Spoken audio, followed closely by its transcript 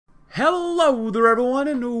Hello there everyone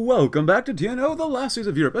and welcome back to TNO, the last series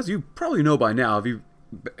of Europe. As you probably know by now, if you're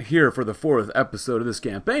here for the 4th episode of this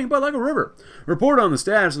campaign, but like a river. Report on the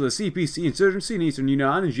status of the CPC insurgency in eastern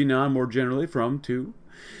Yunnan and Jinan more generally to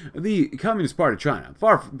the Communist Party of China.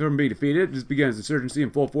 Far from being defeated, it just began its insurgency in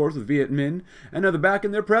full force with Viet Minh and other back,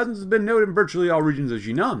 and their presence has been noted in virtually all regions of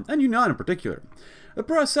Jinan, and Yunnan in particular. The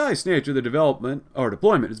precise nature of the development or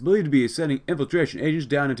deployment is believed to be sending infiltration agents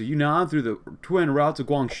down into Yunnan through the twin routes of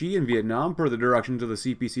Guangxi and Vietnam, per the directions of the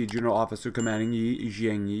CPC General Officer Commanding Yi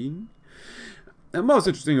Jiangyin. And most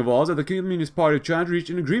interesting of all is that the Communist Party of China reached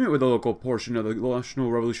an agreement with the local portion of the National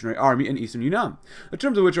Revolutionary Army in eastern Yunnan, the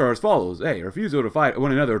terms of which are as follows: A. Refusal to fight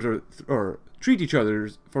one another or treat each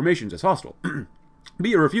other's formations as hostile.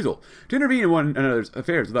 B. A refusal to intervene in one another's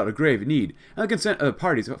affairs without a grave need, and the consent of the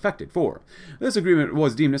parties affected. 4. This agreement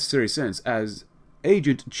was deemed necessary since, as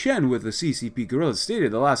Agent Chen with the CCP guerrillas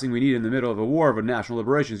stated, the last thing we need in the middle of a war of national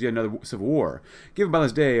liberation is yet another civil war, given by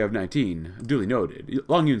this day of 19, duly noted.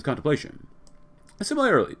 Long Yun's contemplation. A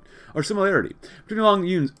similarity between Long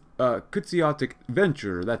Yun's quixotic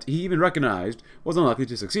venture that he even recognized was unlikely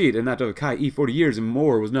to succeed, and that of Kai Yi 40 years and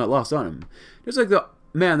more was not lost on him. Just like the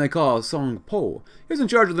man they call Song Po, he was in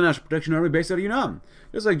charge of the National Protection Army based out of Yunnan.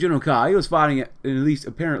 Just like General Kai, he was fighting an at least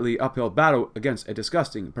apparently uphill battle against a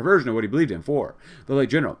disgusting perversion of what he believed in. For the late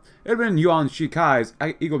general, it had been Yuan Shikai's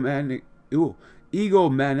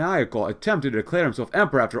egomaniacal attempt to declare himself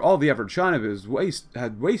emperor after all the effort China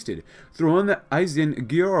had wasted, throwing the Aisin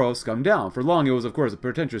Gyoro scum down. For long, it was, of course, a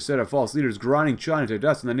pretentious set of false leaders grinding China to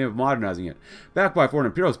dust in the name of modernizing it, backed by foreign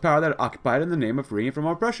imperialist power that occupied it in the name of freeing it from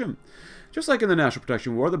oppression. Just like in the National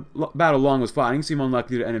Protection War, the battle Long was fighting seemed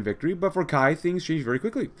unlikely to end in victory, but for Kai, things changed very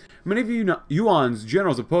quickly. Many of Yuan's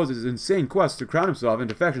generals opposed his insane quest to crown himself, and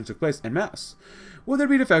defections took place en masse. Would there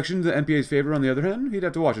be defections in the NPA's favor on the other hand? He'd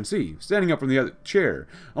have to watch and see. Standing up from the other chair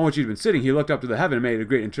on which he'd been sitting, he looked up to the heaven and made a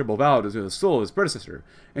great and terrible vow to the soul of his predecessor.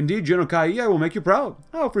 Indeed, General Kai, I will make you proud.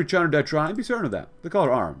 I will free China or die trying, be certain of that. The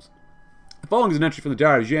color arms. The following is an entry from the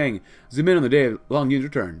diary of Zhang Zimin on the day of Long Yun's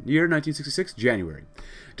return, year 1966, January.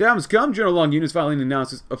 Time has come, General Long Yun has finally announced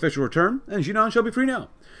his official return, and Jinan shall be free now.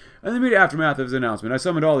 In the immediate aftermath of his announcement, I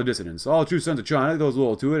summoned all the dissidents, all true sons of China, those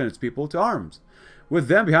loyal to it and its people, to arms. With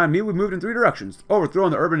them behind me, we moved in 3 directions: overthrowing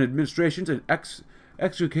the urban administrations and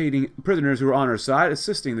extricating prisoners who were on our side,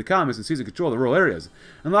 assisting the communists in seizing control of the rural areas,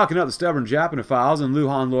 and locking up the stubborn Japanophiles and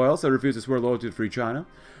Luhan loyalists that refused to swear loyalty to free China.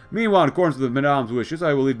 Meanwhile, in accordance with Madame's wishes,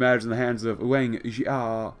 I will leave matters in the hands of Wang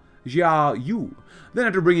Jiayu. Then,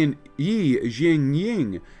 after bringing Yi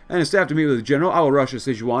Jingying and his staff to meet with the general, I will rush to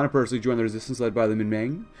Sichuan and personally join the resistance led by the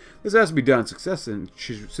Minmeng. This has to be done in success, and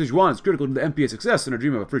Sichuan is critical to the NPA's success in our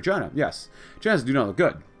dream of a free China. Yes, chances do not look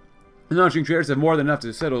good. The Nanjing traders have more than enough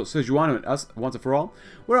to settle Sichuan and us once and for all.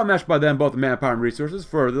 We're outmatched by them both in manpower and resources.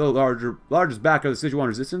 For the largest backer of the Sichuan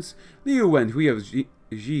resistance, Liu Wenhui of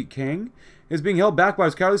Ji Kang, is being held back by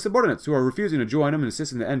his cowardly subordinates, who are refusing to join him and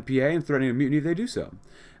assisting the NPA and threatening a mutiny if they do so.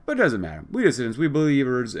 But it doesn't matter. We dissidents, we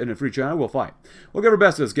believers in a free China, will fight. We'll give our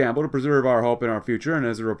best to this gamble to preserve our hope in our future, and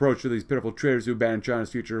as a reproach to these pitiful traitors who abandoned China's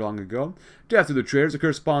future long ago, death to the traitors, a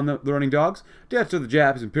curse upon the running dogs, death to the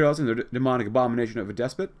Japanese imperialists and their demonic abomination of a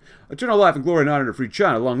despot, eternal life and glory and honor to free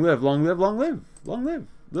China. Long live, long live, long live, long live.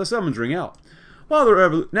 The summons ring out. While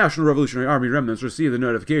the National Revolutionary Army remnants received the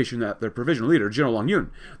notification that their provisional leader, General Long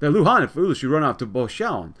Yun, that Lu Han had foolishly run off to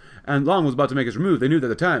Boshan, and Long was about to make his remove, they knew that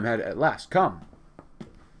the time had at last come.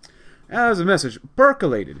 As the message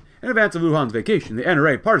percolated, in advance of Lu Han's vacation, the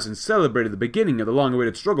NRA partisans celebrated the beginning of the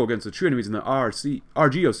long-awaited struggle against the true enemies in the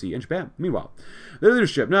RGOC in Japan. Meanwhile, their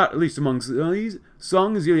leadership, not least amongst these,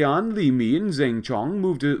 Song Zilian, Li Mi, and Zheng Chong,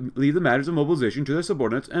 moved to leave the matters of mobilization to their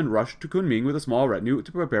subordinates and rushed to Kunming with a small retinue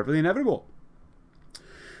to prepare for the inevitable.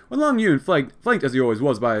 When Long Yun, flanked as he always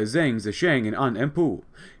was by Zhang Zisheng and An Empu,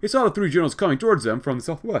 he saw the 3 generals coming towards them from the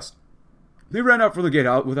southwest. He ran out from the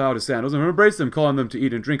gate without his sandals and embraced them, calling them to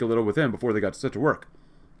eat and drink a little with him before they got set to work.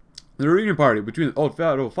 The reunion party between the old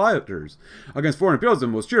federal fighters against foreign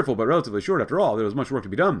imperialism was cheerful but relatively short after all. There was much work to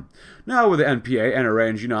be done. Now, with the NPA, NRA,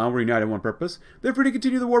 and Jinan were united in one purpose, they were free to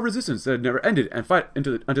continue the war of resistance that had never ended and fight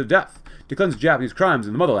unto death to cleanse Japanese crimes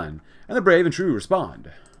in the motherland. And the brave and true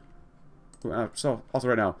respond. So, also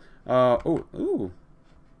right now,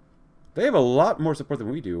 they have a lot more support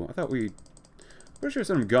than we do. I thought pretty sure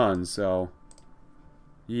send them guns, so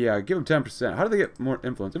yeah, give them 10%. How do they get more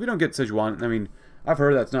influence? If you don't get Sichuan, I mean, I've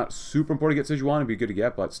heard that's not super important to get Sichuan. It'd be good to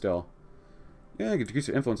get, but still, yeah, you can decrease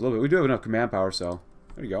your influence a little bit. We do have enough command power, so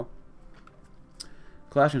there you go.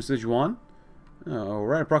 Clash in Sichuan. Oh,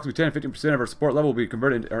 right, approximately 10-15% of our support level will be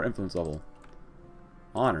converted into our influence level.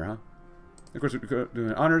 Honor, huh? Of course, we're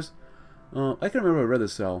doing honors. I can't remember if I read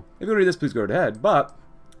this, so if you want to read this, please go ahead. But,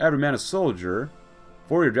 every man a soldier.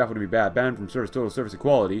 4-year draft wouldn't be bad. Banned from service, total service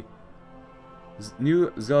equality.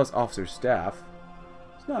 New zealous officer staff.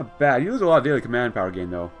 It's not bad. You lose a lot of daily command power gain,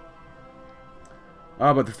 though.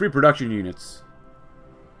 But the free production units.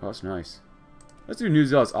 Oh, that's nice. Let's do new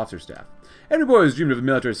zealous officer staff. Every boy has dreamed of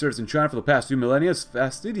military service in China for the past 2 millennia has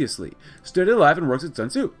fastidiously studied life and works at Sun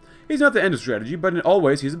Tzu. He's not the end of strategy, but in all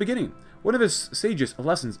ways he's the beginning. One of his sagest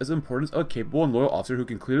lessons is the importance of a capable and loyal officer who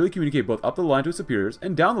can clearly communicate both up the line to his superiors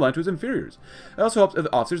and down the line to his inferiors. It also helps if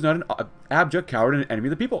the officer is not an abject coward and an enemy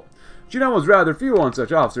of the people. Yunnan was rather few on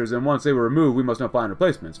such officers, and once they were removed, we must now find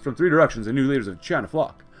replacements. From 3 directions, the new leaders of China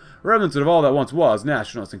flock. Remnants of all that once was,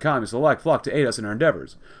 nationalists and communists alike flock to aid us in our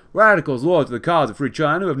endeavors. Radicals loyal to the cause of free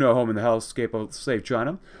China, who have no home in the hellscape of slave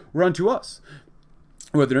China, run to us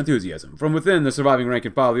with their enthusiasm. From within the surviving rank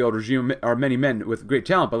and file of the old regime are many men with great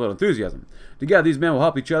talent but little enthusiasm. Together, these men will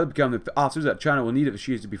help each other become the officers that China will need if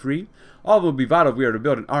she is to be free. All of them will be vital if we are to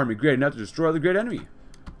build an army great enough to destroy the great enemy.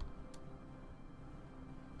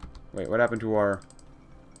 Wait, what happened to our...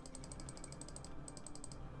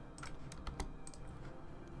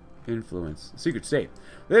 influence? Secret state.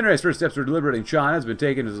 The NRA's first steps for liberating China has been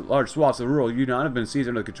taken as large swaths of rural Yunnan have been seized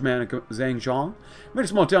under the command of Zhang Zhang. Many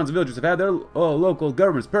small towns and villages have had their local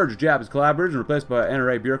governments purged of Japanese collaborators and replaced by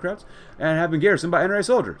NRA bureaucrats, and have been garrisoned by NRA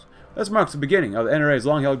soldiers. This marks the beginning of the NRA's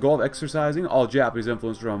long-held goal of exercising all Japanese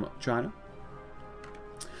influence from China.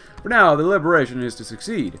 For now, the liberation is to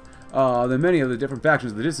succeed. Then many of the different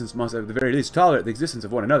factions of the distance must at the very least tolerate the existence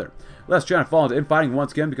of one another, lest China fall into infighting and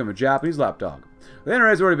once again become a Japanese lapdog. The NRA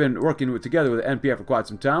has already been working together with the NPF for quite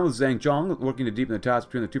some time, with Zhang Zhang working to deepen the ties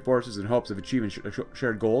between the two forces in hopes of achieving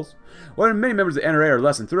shared goals. What many members of the NRA are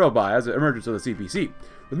less than thrilled by is the emergence of the CPC,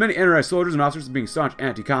 with many NRA soldiers and officers being staunch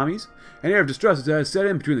anti-commies. An air of distrust has set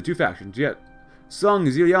in between the two factions, yet Sung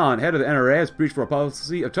Zilian, head of the NRA, has preached for a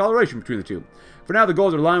policy of toleration between the two. For now, the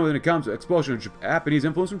goals are aligned when it comes to expulsion of Japanese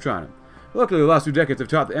influence from China. Luckily, the last 2 decades have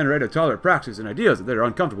taught the NRA to tolerate practices and ideas that they are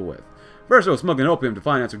uncomfortable with. First, it was smuggling opium to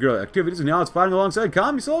finance their guerrilla activities, and now it's fighting alongside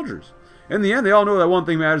commie soldiers. In the end, they all know that one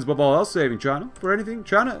thing matters above all else, saving China. For anything,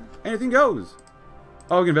 China, anything goes.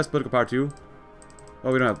 Oh, we can invest political power too?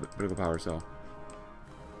 Oh, we don't have political power, so...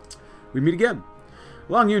 we meet again.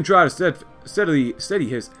 Long Yun tried to steady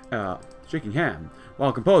his shaking hand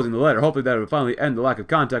while composing the letter, hoping that it would finally end the lack of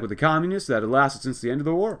contact with the communists that had lasted since the end of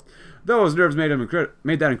the war. Though his nerves made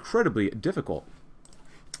that incredibly difficult.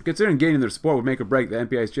 Considering gaining their support would make or break the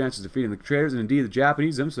NPA's chances of defeating the traitors and indeed the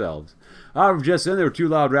Japanese themselves. However, just then there were 2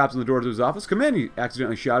 loud raps on the door to his office. "Come in," he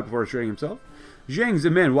accidentally shouted before restraining himself. Zhang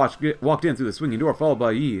Zimin walked in through the swinging door, followed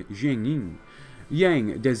by Yi Zhengying,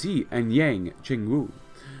 Yang Dezi, and Yang Chengwu.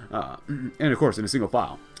 And of course, in a single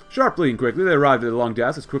file. Sharply and quickly, they arrived at the long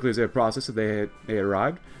desk as quickly as they had processed that they had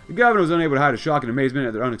arrived. The governor was unable to hide his shock and amazement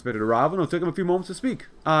at their unexpected arrival, and it took him a few moments to speak.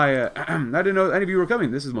 I didn't know any of you were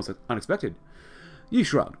coming. This is most unexpected. Yi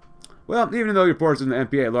shrugged. Well, even though your reporters in the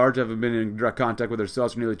NPA at large haven't been in direct contact with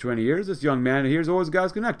ourselves for nearly 20 years, this young man here has always got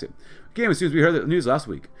us connected. We came as soon as we heard the news last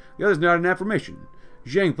week. The others nodded in affirmation.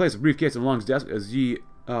 Zhang placed a briefcase on Long's desk as Yi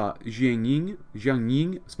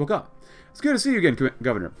Zhengying spoke up. "It's good to see you again,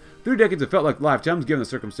 Governor. 3 decades have felt like lifetimes given the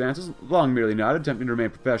circumstances." Long merely nodded, attempting to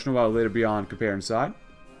remain professional while later beyond compare and side.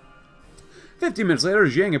 15 minutes later,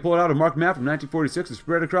 Zhang had pulled out a marked map from 1946 and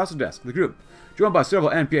spread it across the desk. The group, joined by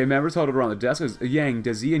several NPA members, huddled around the desk as Yang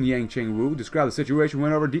Dezi and Yang Chengwu described the situation and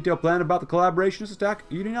went over a detailed plan about the collaborationist attack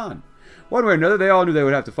Yunnan. One way or another, they all knew they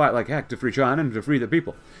would have to fight like heck to free China and to free the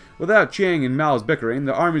people. Without Chiang and Mao's bickering,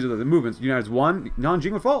 the armies of the movements united as one,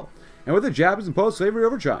 Nanjing would fall, and with the Japanese imposed slavery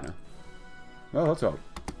over China. Well, let's hope.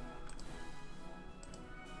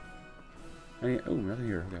 Oh, nothing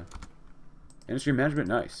here. Okay. Industry management,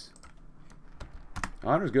 nice.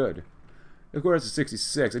 Honor's good. Of course, it's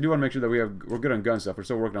 66. I do want to make sure that we're good on gun stuff. We're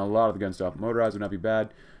still working on a lot of the gun stuff. Motorized would not be bad.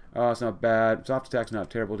 It's not bad. Soft attack's not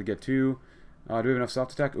terrible to get to. Do we have enough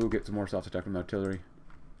soft attack? Ooh, get some more soft attack from the artillery.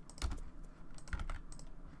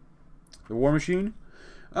 The war machine.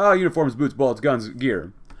 Uniforms, boots, bullets, guns,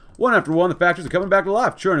 gear. One after one, the factories are coming back to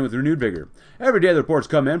life, churning with renewed vigor. Every day the reports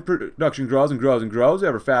come in, production grows and grows and grows,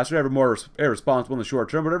 ever faster, ever more irresponsible in the short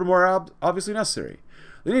term, but ever more obviously necessary.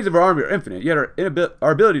 The needs of our army are infinite, yet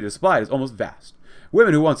our ability to supply it is almost vast.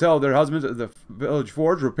 Women who once held their husbands at the village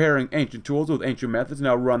forge, repairing ancient tools with ancient methods,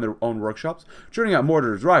 now run their own workshops, churning out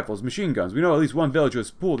mortars, rifles, machine guns. We know at least one village who has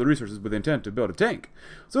pooled the resources with the intent to build a tank.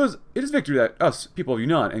 So it is victory that us, people of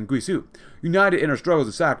Yunnan and Guizhou, united in our struggles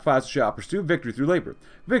to sacrifice, shall pursue victory through labor,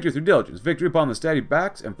 victory through diligence, victory upon the steady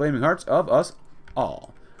backs and flaming hearts of us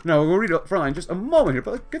all. Now, we'll read the front line in just a moment here,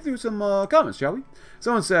 but let's get through some comments, shall we?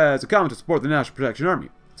 Someone says, a comment to support the National Protection Army.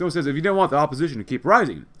 Someone says, if you don't want the opposition to keep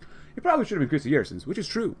rising, you probably should have increased the garrisons, which is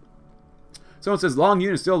true. Someone says, Long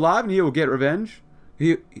Yun is still alive and he will get revenge.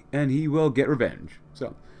 He will get revenge.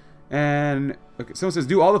 So, and okay, someone says,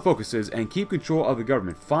 do all the focuses and keep control of the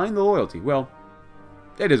government. Find the loyalty. Well,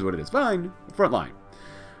 it is what it is. Fine. Front line.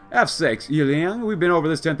 F6, Yiliang, we've been over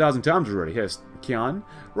this 10,000 times already, hissed Qian,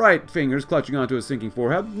 right fingers clutching onto his sinking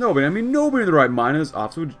forehead. Nobody in the right mind in this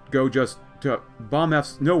office would go just to bomb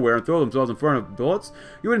F's nowhere and throw themselves in front of bullets.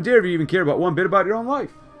 You wouldn't dare if you even cared about one bit about your own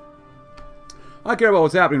life. I care about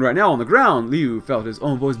what's happening right now on the ground. Liu felt his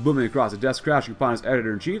own voice booming across the desk, crashing upon his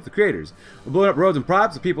editor-in-chief, the creators. We're blowing up roads and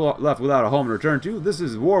pipes, the people left without a home to return to. This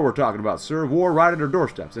is war we're talking about, sir. War right at our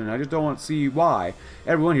doorsteps, and I just don't want to see why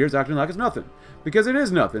everyone here is acting like it's nothing. Because it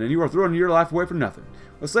is nothing, and you are throwing your life away for nothing.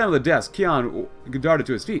 With a slam of the desk, Qian darted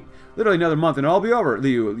to his feet. Literally another month and I'll be over,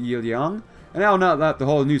 Liu Yiliang. And I'll not let the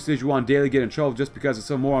whole new Sichuan daily get in trouble just because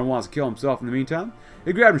some moron wants to kill himself in the meantime.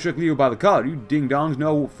 He grabbed and shook Liu by the collar. You ding-dongs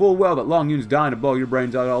know full well that Long Yun's dying to blow your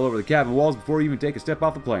brains out all over the cabin walls before you even take a step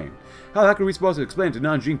off the plane. How the heck are we supposed to explain to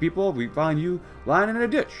Nanjing people if we find you lying in a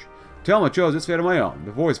ditch? Tell them I chose this fate of my own.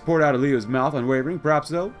 The voice poured out of Liu's mouth, unwavering. Perhaps,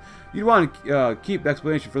 though, you'd want to keep the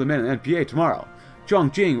explanation for the men in NPA tomorrow.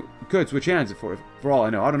 Chongqing could switch hands for all I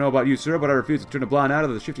know. I don't know about you, sir, but I refuse to turn a blind eye to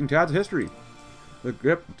the shifting tides of history. The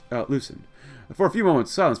grip loosened. For a few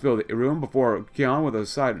moments, silence filled the room before Qian, with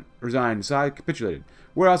a resigned sigh, capitulated.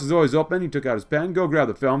 Warehouse is always open. He took out his pen. Go grab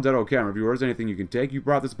the films, that old camera of yours, anything you can take. You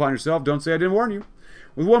brought this upon yourself. Don't say I didn't warn you.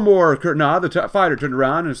 With one more curt nod, the fighter turned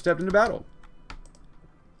around and stepped into battle.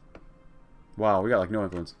 Wow, we got like no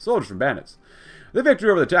influence. Soldiers from bandits. The victory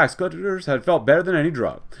over the tax collectors had felt better than any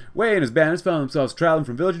drug. Wei and his bandits found themselves traveling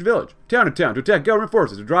from village to village, town to town, to attack government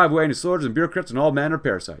forces, to drive away any soldiers and bureaucrats and all manner of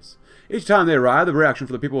parasites. Each time they arrived, the reaction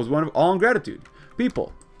for the people was one of awe and gratitude.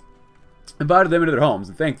 People invited them into their homes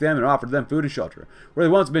and thanked them and offered them food and shelter. Where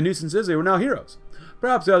they once been nuisances, they were now heroes.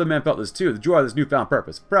 Perhaps the other men felt this too, the joy of this newfound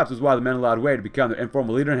purpose. Perhaps it was why the men allowed Wei to become their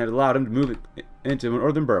informal leader and had allowed him to move into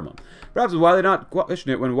northern Burma. Perhaps it was why they did not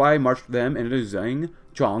question it when Wei marched them into Zhang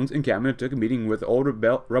Chong's encampment and took a meeting with the old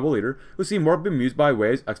rebel leader, who seemed more bemused by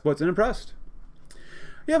Wei's exploits and impressed.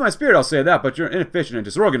 You have my spirit, I'll say that, but you're inefficient and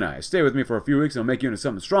disorganized. Stay with me for a few weeks and I'll make you into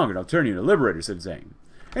something stronger and I'll turn you into a liberator, said Zhang.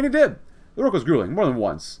 And he did. The work was grueling, more than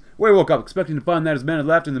once. Wei woke up expecting to find that his men had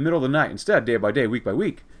left in the middle of the night. Instead, day by day, week by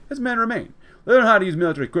week, his men remained. They learned how to use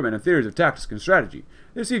military equipment and theories of tactics and strategy.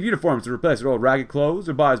 They received uniforms to replace their old ragged clothes.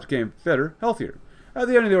 Their bodies became fitter, healthier. At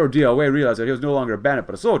the end of the ordeal, Wei realized that he was no longer a bandit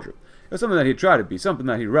but a soldier. It was something that he had tried to be, something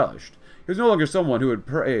that he relished. He was no longer someone who would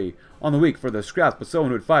prey on the weak for the scraps, but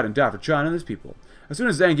someone who would fight and die for China and his people. As soon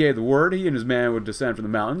as Zhang gave the word, he and his men would descend from the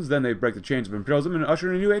mountains. Then they'd break the chains of imperialism and usher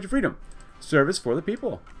in a new age of freedom. Service for the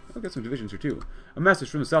people. I'll get some divisions here too. A message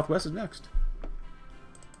from the southwest is next.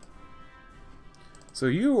 So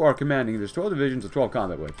you are commanding, there's 12 divisions of 12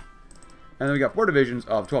 combat width. And then we got 4 divisions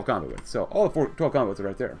of 12 combat width. So all the 12 combat widths are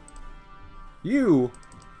right there. You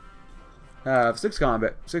have 6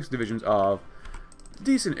 divisions of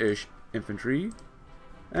decent-ish infantry.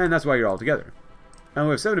 And that's why you're all together. And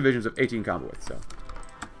we have 7 divisions of 18 combat width, so.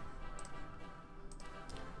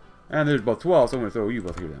 And there's both 12, so I'm going to throw you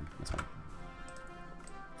both here then. That's fine.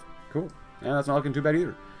 Cool. And that's not looking too bad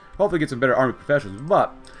either. Hopefully get some better army professionals.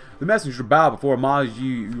 But the messenger bowed before Ma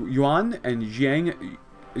Yuan and Jiang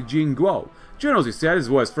Jingguo. Generals, he said, his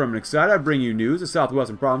voice firm and excited, I bring you news. The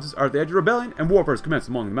southwestern provinces are at the edge of rebellion, and warfare has commenced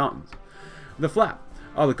among the mountains. The flap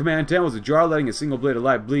of the command tent was ajar, letting a single blade of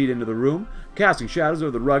light bleed into the room, casting shadows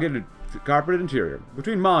over the rugged and carpeted interior.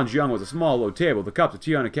 Between Ma and Jiang was a small, low table. The cups of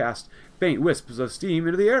tea on it cast faint wisps of steam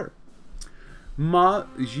into the air. Ma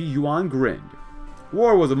Yuan grinned.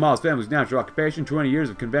 War was Ma's family's natural occupation. 20 years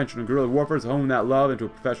of conventional guerrilla warfare has honed that love into a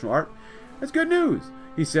professional art. That's good news,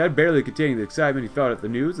 he said, barely containing the excitement he felt at the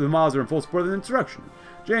news. The Ma's are in full support of the insurrection.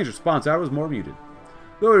 Jiang's response, however, was more muted.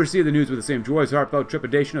 Though he received the news with the same joy, his heart felt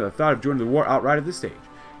trepidation at the thought of joining the war outright at this stage.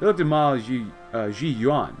 He looked at Ma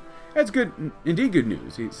Yuan. That's good, indeed good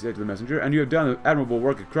news, he said to the messenger, and you have done admirable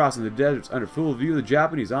work at crossing the deserts under full view of the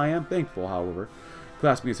Japanese. I am thankful, however.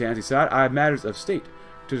 Clasping his hands, he sighed, I have matters of state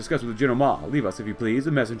to discuss with the General Ma. Leave us, if you please.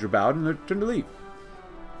 The messenger bowed and turned to leave.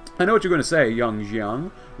 I know what you're going to say, young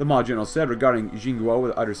Jiang, the Ma general said, regarding Jingguo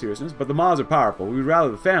with utter seriousness, but the Ma's are powerful. We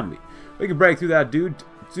rally the family. We can break through that dude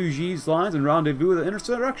Zhu Ji's lines and rendezvous with the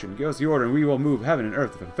insurrection. Give us the order and we will move heaven and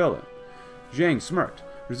earth to fulfill it. Jiang smirked,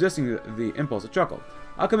 resisting the impulse to chuckle.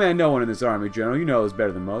 I'll command no one in this army, General. You know this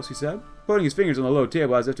better than most, he said, putting his fingers on the low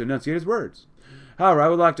table as if to enunciate his words. However, I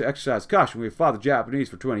would like to exercise caution. We have fought the Japanese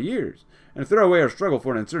for 20 years, and to throw away our struggle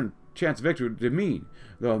for an uncertain chance of victory would demean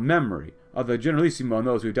the memory of the Generalissimo and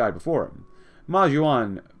those who died before him. Ma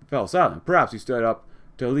Yuan fell silent. Perhaps he stood up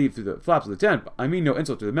to leave through the flaps of the tent. I mean no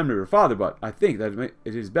insult to the memory of your father, but I think that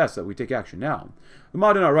it is best that we take action now. The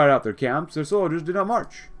Ma did not ride out their camps. Their soldiers did not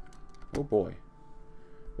march. Oh boy.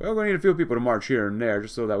 Well, we're going to need a few people to march here and there,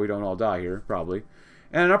 just so that we don't all die here, probably.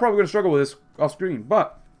 And I'm probably going to struggle with this off-screen,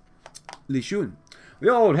 but Li Shun, the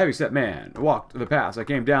old heavy-set man, walked the pass that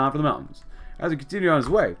came down from the mountains. As he continued on his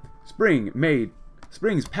way,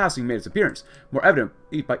 spring's passing made its appearance, more evident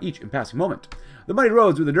by each in passing moment. The muddy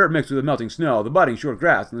roads with the dirt mixed with the melting snow, the budding short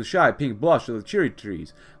grass, and the shy pink blush of the cherry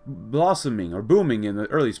trees, blossoming or booming in the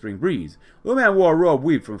early spring breeze. The old man wore a robe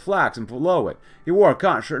weaved from flax, and below it he wore a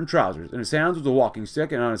cotton shirt and trousers. In his hands was a walking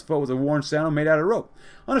stick, and on his foot was a worn sandal made out of rope.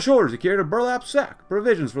 On his shoulders he carried a burlap sack,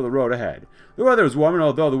 provisions for the road ahead. The weather was warm, and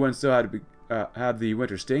although the wind still had the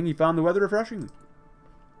winter sting, he found the weather refreshing.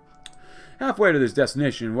 Halfway to this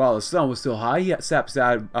destination, while the sun was still high, he sat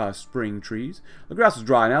beside spring trees. The grass was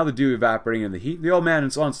dry now, the dew evaporating in the heat. The old man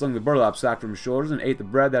unslung the burlap sack from his shoulders and ate the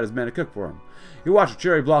bread that his men had cooked for him. He watched the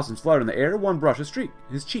cherry blossoms flutter in the air, one brushed his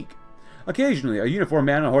cheek. Occasionally, a uniformed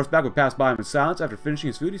man on horseback would pass by him in silence. After finishing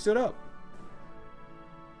his food, he stood up.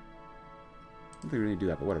 I don't think we need to do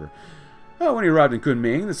that, but whatever. Oh, when he arrived in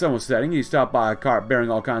Kunming, the sun was setting. He stopped by a cart bearing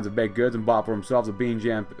all kinds of baked goods and bought for himself a bean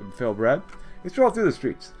jam-filled bread. He strolled through the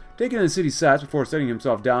streets, taking in the city sights before setting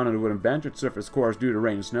himself down on a wooden bench at surface course due to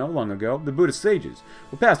rain and snow long ago. The Buddhist sages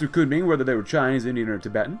would pass through Kunming, whether they were Chinese, Indian, or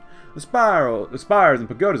Tibetan. The spires and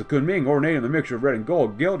pagodas of Kunming, ornate in the mixture of red and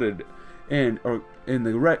gold, gilded in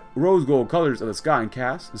the rose gold colors of the sky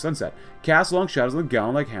and sunset, cast long shadows on the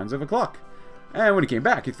ground like hands of a clock. And when he came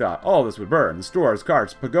back, he thought all this would burn. The stores,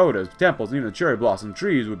 carts, pagodas, temples, and even the cherry blossom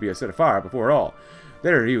trees would be set afire before it all.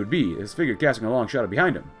 There he would be, his figure casting a long shadow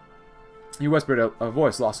behind him. He whispered a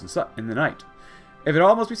voice lost in the night. If it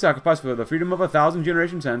all must be sacrificed for the freedom of 1,000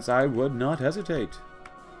 generations hence, I would not hesitate.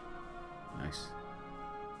 Nice.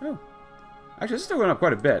 Oh. Actually, this is still going up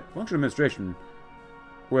quite a bit. Functional administration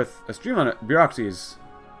with a streamlined bureaucracy is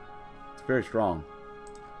very strong.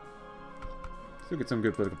 Still get some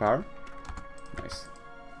good political power. Nice.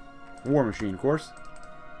 War machine, of course.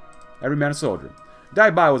 Every man a soldier. Dai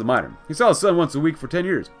Bai was a miner. He saw his son once a week for 10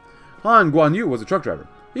 years. Han Guanyu was a truck driver.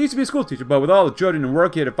 He used to be a school teacher, but with all the children and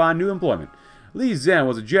work, he had to find new employment. Li Zhen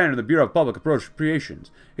was a janitor in the Bureau of Public Appropriations.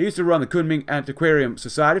 He used to run the Kunming Antiquarium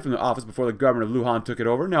Society from the office before the government of Luhan took it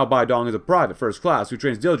over. Now Bai Dong is a private first class who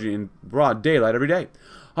trains diligently in broad daylight every day.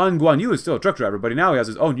 Han Guanyu is still a truck driver, but now he has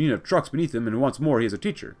his own unit of trucks beneath him, and once more he is a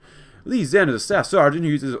teacher. Li Zhen is a staff sergeant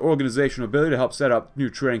who uses his organizational ability to help set up new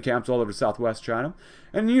training camps all over southwest China.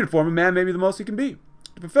 And in uniform, a man may be the most he can be.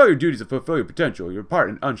 To fulfill your duties and fulfill your potential, your part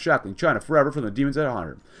in unshackling China forever from the demons that haunt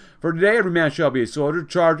her. For today, every man shall be a soldier,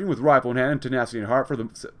 charging with rifle in hand and tenacity in heart for the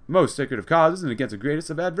most sacred of causes and against the greatest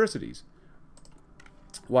of adversities.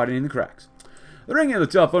 Widening the cracks. The ringing of the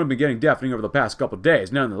telephone had been getting deafening over the past couple of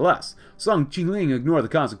days. Nonetheless, Song Qingling ignored the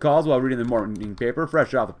constant calls while reading the morning paper,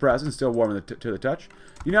 fresh off the press and still warm to the touch.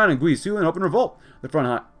 Yunnan and Guizhou in open revolt, the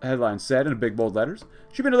front headline said in big bold letters.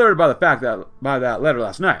 She'd been alerted by the fact that that letter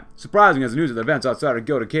last night. Surprising as the news of the events outside her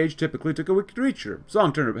gilded cage typically took a week to reach her.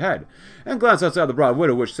 Song turned her head and glanced outside the broad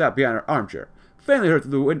window which sat behind her armchair. Faintly heard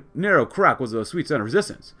through the narrow crack was the sweet sound of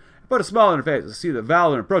resistance. But a smile on her face to see the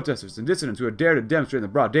valiant protesters and dissidents who had dared to demonstrate in the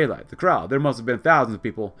broad daylight. The crowd, there must have been thousands of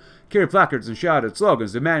people, carried placards and shouted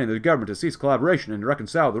slogans demanding the government to cease collaboration and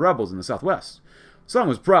reconcile the rebels in the southwest. Song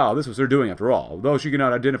was proud this was her doing after all. Although she could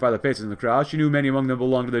not identify the faces in the crowd, she knew many among them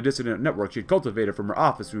belonged to the dissident network she had cultivated from her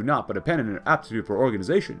office through not but a pen and an aptitude for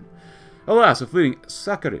organization. Alas, a fleeting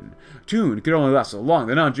saccharine tune could only last so long.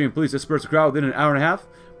 The Nanjing police dispersed the crowd within an hour and a half,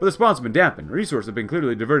 but the response had been dampened. Resources had been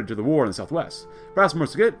clearly diverted to the war in the southwest. Perhaps more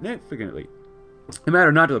significantly, the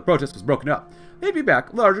matter not to the protest was broken up. They'd be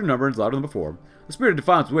back, larger in number and louder than before. The spirit of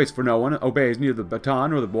defiance waits for no one, obeys neither the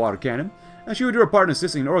baton nor the water cannon, and she would do her part in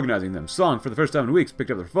assisting and organizing them. Song, for the first time in weeks, picked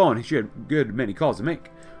up her phone, and she had a good many calls to make.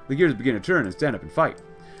 The gears began to turn and stand up and fight.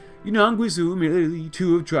 Yunnan, Guizhou, merely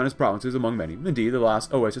two of China's provinces among many, indeed the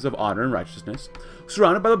last oasis of honor and righteousness,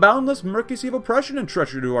 surrounded by the boundless murky sea of oppression and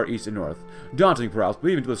treachery to our east and north, daunting perhaps, but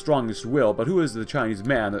even to the strongest will, but who is the Chinese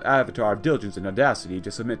man, the avatar of diligence and audacity,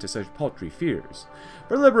 to submit to such paltry fears?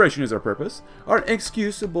 For liberation is our purpose, our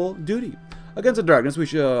inexcusable duty. Against the darkness we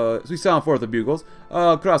sound forth the bugles,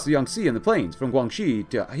 across the Yangtze and the plains, from Guangxi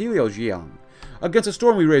to Heilongjiang. Against a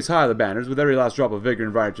storm we raise high the banners, with every last drop of vigor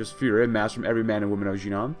and righteous fury amassed from every man and woman of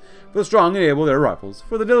Yunnan. For the strong enable their rifles,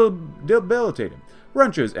 for the debilitated,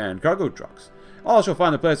 wrenches and cargo trucks. All shall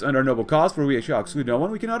find their place under our noble cause, for we shall exclude no one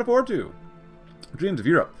we cannot afford to. Dreams of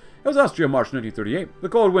Europe. It was Austria, March 1938. The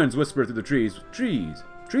cold winds whispered through the trees,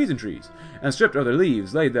 and stripped of their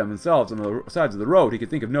leaves, laid themselves on the sides of the road. He could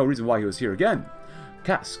think of no reason why he was here again.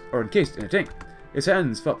 Casque, or encased in a tank. His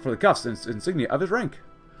hands felt for the cuffs and insignia of his rank.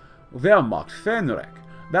 Wehrmacht, Fenrek.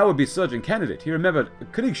 That would be surgeon candidate. He remembered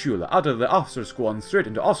Kriegsschule out of the officer's school and straight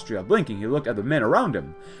into Austria. Blinking, he looked at the men around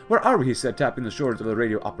him. Where are we? He said, tapping the shoulders of the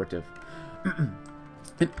radio operative.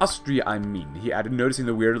 In Austria, I mean, he added, noticing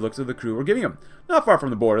the weird looks of the crew were giving him. Not far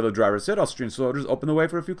from the border, the driver said. Austrian soldiers opened the way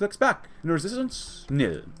for a few clicks back. No resistance?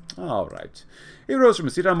 Nil. All right. He rose from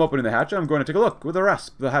his seat. I'm opening the hatch. I'm going to take a look. With a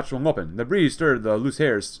rasp, the hatch swung open. The breeze stirred the loose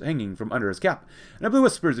hairs hanging from under his cap, and blew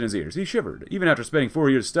whispers in his ears. He shivered. Even after spending 4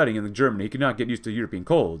 years studying in Germany, he could not get used to European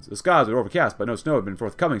colds. The skies were overcast, but no snow had been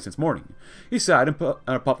forthcoming since morning. He sighed, and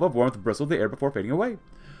a puff of warmth bristled the air before fading away.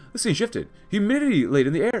 The scene shifted. Humidity laid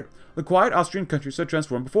in the air. The quiet Austrian countryside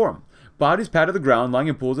transformed before him. Bodies patted the ground, lying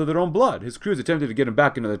in pools of their own blood. His crews attempted to get him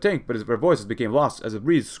back into the tank, but their voices became lost as the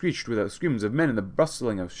breeze screeched with the screams of men and the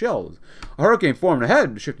rustling of shells. A hurricane formed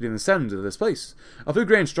ahead, shifting the sands of this place. A flue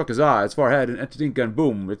grain struck his eyes far ahead, and an anti-tank gun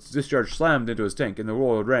boomed. Its discharge slammed into his tank, and the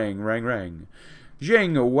roar rang, rang, rang.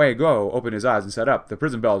 Zhang Weiguo opened his eyes and sat up. The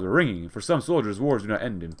prison bells were ringing. For some soldiers, wars do not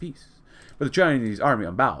end in peace. But the Chinese army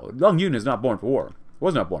unbowed. Long Yun is not born for war.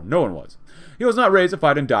 Was not born. No one was. He was not raised to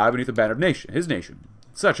fight and die beneath the banner of his nation.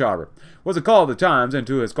 Such, however, was the call of the times, and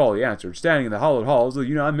to his call he answered, standing in the hallowed halls of the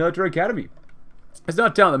Yunnan Military Academy. It's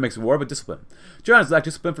not talent that makes war, but discipline. China's lacked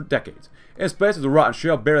discipline for decades. In its place was a rotten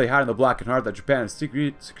shell barely hiding the blackened heart that Japan has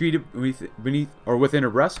secreted beneath or within her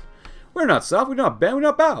breast. We're not soft, we do not bend, we do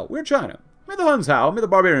not bow. We're China. May the Huns howl, may the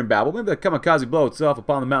barbarian babble, may the kamikaze blow itself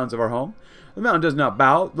upon the mountains of our home. The mountain does not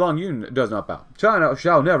bow, Long Yun does not bow. China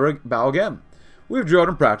shall never bow again. We've drilled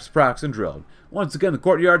and practiced and drilled. Once again, the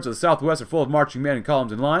courtyards of the southwest are full of marching men in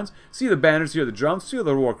columns and lines. See the banners, hear the drums, feel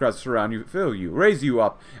the war cries surround you, fill you, raise you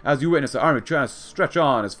up, as you witness the army trying to stretch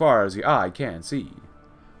on as far as the eye can see.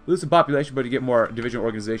 Lose some population, but you get more division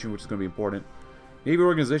organization, which is going to be important. Navy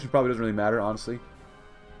organization probably doesn't really matter, honestly.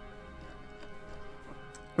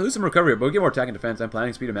 Lose some recovery, but we get more attack and defense and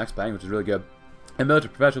planning speed and max planning, which is really good. And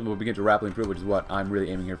military professionals will begin to rapidly improve, which is what I'm really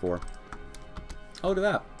aiming here for. Oh, look at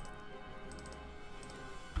that.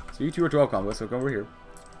 So you two are 12 combos, so come over here.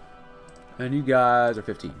 And you guys are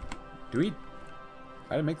 15. Do we?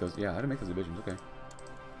 I didn't make those. Yeah, I didn't make those divisions. Okay.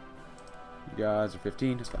 You guys are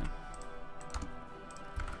 15. That's fine.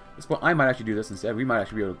 At this point, I might actually do this instead. We might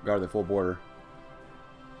actually be able to guard the full border.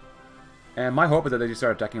 And my hope is that they just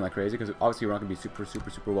start attacking like crazy, because obviously we're not going to be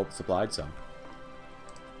super well supplied, so.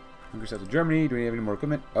 Conquer south of Germany. Do we have any more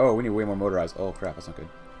equipment? Oh, we need way more motorized. Oh, crap. That's not good.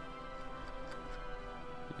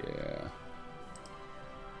 Yeah.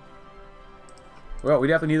 Well, we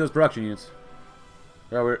definitely need those production units.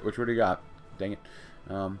 Well, which one do you got? Dang it.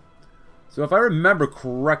 So if I remember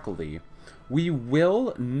correctly, we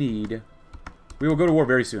will go to war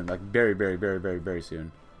very soon. Like, very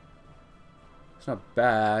soon. It's not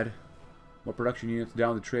bad. More production units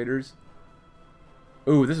down the traders.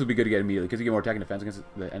 Ooh, this would be good to get immediately, because you get more attack and defense against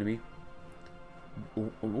the enemy.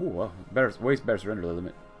 Ooh, well, way better surrender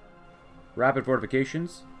limit. Rapid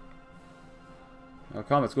fortifications.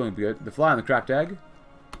 Combat's going to be good. The fly on the cracked egg.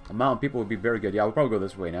 A mountain people would be very good. Yeah, we'll probably go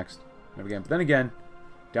this way next. Never again. But then again,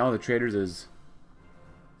 down with the traders is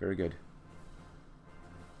very good.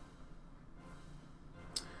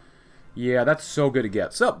 Yeah, that's so good to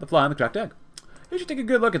get. So, the fly on the cracked egg. You should take a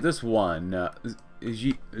good look at this one.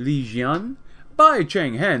 Li Jian by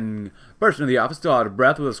Cheng Hen burst into the office, still out of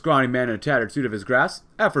breath, with a scrawny man in a tattered suit of his grass.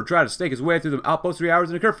 Effort tried to stake his way through the outpost 3 hours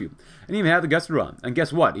in a curfew, and even had the guts to run. And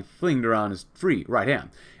guess what? He flinged around his free right hand,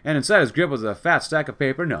 and inside his grip was a fat stack of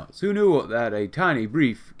paper notes. Who knew that a tiny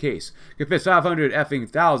briefcase could fit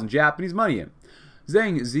 500,000 Japanese money in?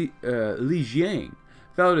 Li Jiang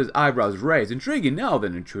felt his eyebrows raised. Intriguing. Now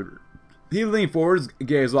then, intruder. He leaned forward, his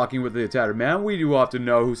gaze locking with the tattered man. We do have to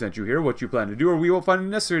know who sent you here, what you plan to do, or we will find it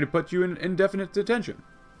necessary to put you in indefinite detention.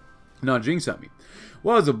 Nanjing sent me.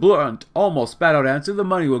 Was a blunt, almost spat-out answer. The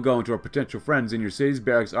money will go into our potential friends in your cities,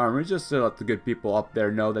 barracks, armories, just to let the good people up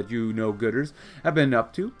there know that you no-gooders have been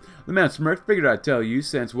up to. The man smirked. Figured I'd tell you,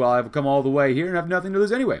 since, well, I've come all the way here and have nothing to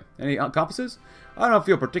lose anyway. Any accomplices? I don't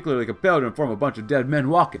feel particularly compelled to inform a bunch of dead men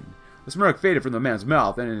walking. The smirk faded from the man's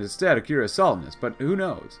mouth, and instead a curious sullenness, but who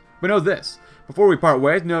knows? But know this, before we part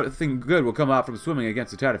ways, nothing good will come out from swimming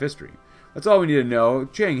against the tide of history. That's all we need to know.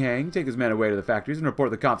 Cheng Hang, take this man away to the factories and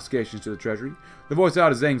report the confiscations to the treasury. The voice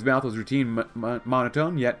out of Zhang's mouth was routine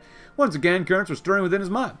monotone, yet once again currents were stirring within his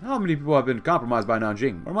mind. How many people have been compromised by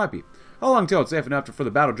Nanjing, or might be? How long till it's safe enough for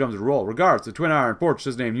the battle drums to roll? Regards, the twin iron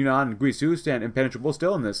fortresses named Yunnan and Guizhou stand impenetrable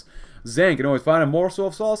still in this. Zhang can always find a morsel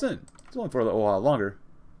of solace in. It's only for a little while longer.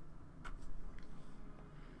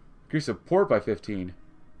 Increase support by 15.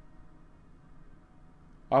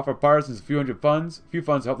 Offer partisans a few funds to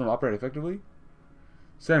help them operate effectively.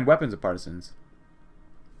 Send weapons to partisans.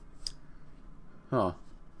 Huh.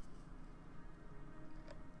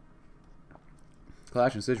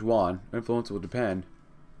 Clash in Sichuan. Influence will depend.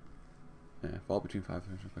 Yeah, fall between 5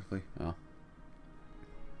 respectively. Oh.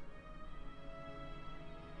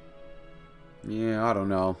 Yeah, I don't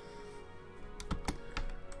know.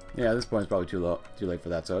 Yeah, this point is probably too late for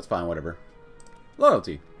that, so it's fine, whatever.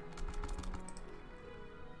 Loyalty.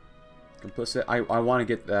 Complicit. I want to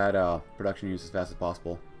get that production used as fast as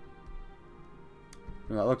possible.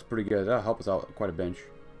 That looks pretty good. That'll help us out quite a bunch.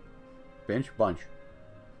 Bunch.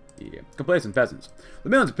 Yeah. Complacent peasants. The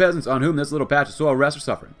millions of peasants on whom this little patch of soil rests are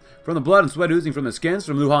suffering. From the blood and sweat oozing from their skins,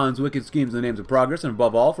 from Luhan's wicked schemes in the names of progress, and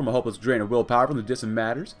above all, from a hopeless drain of willpower from the distant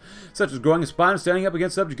matters, such as growing a spine and standing up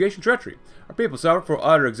against subjugation treachery. Our people suffer, for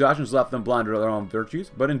utter exhaustion has left them blind to their own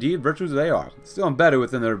virtues, but indeed virtues they are, still embedded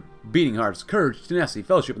within their beating hearts, courage, tenacity,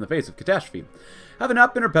 fellowship in the face of catastrophe. Have it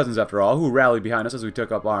not been our peasants, after all, who rallied behind us as we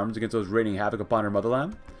took up arms against those raining havoc upon our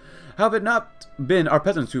motherland? Have it not been our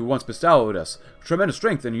peasants who once bestowed us tremendous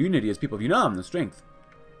strength and unity as people of Yunnan, the strength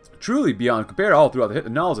truly beyond compare all throughout the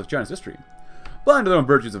knowledge of China's history? Blind to their own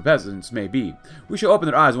virtues of peasants may be, we shall open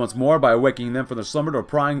their eyes once more by awakening them from their slumber or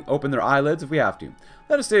prying open their eyelids if we have to.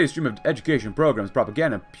 Let a steady stream of education programs,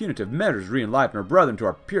 propaganda, and punitive measures re-enliven our brethren to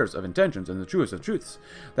our purest of intentions and the truest of truths,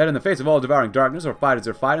 that in the face of all devouring darkness our fight is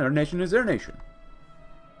their fight and our nation is their nation.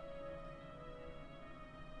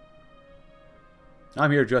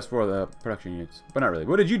 I'm here just for the production units, but not really.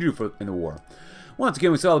 What did you do in the war? Once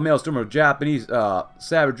again, we saw the maelstrom of Japanese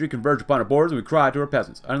savagery converge upon our borders, and we cried to our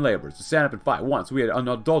peasants and laborers to stand up and fight once. We had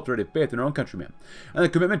unadulterated faith in our own countrymen, and the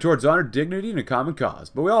commitment towards honor, dignity, and a common cause.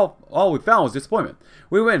 But all we found was disappointment.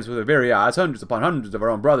 We witnessed with our very eyes hundreds upon hundreds of our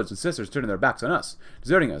own brothers and sisters turning their backs on us,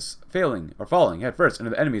 deserting us, failing or falling headfirst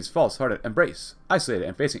into the enemy's false-hearted embrace, isolated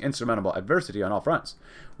and facing insurmountable adversity on all fronts.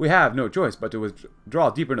 We have no choice but to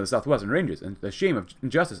withdraw deeper into the southwestern ranges, and the shame of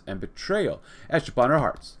injustice and betrayal etched upon our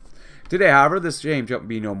hearts. Today, however, this shame shall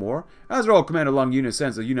be no more. As our old commander Long Yunnan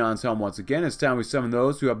sends the Yunnan's helm once again, it's time we summon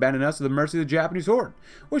those who abandon us to the mercy of the Japanese horde.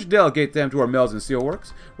 We shall delegate them to our mills and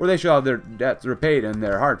steelworks, where they shall have their debts repaid and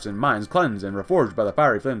their hearts and minds cleansed and reforged by the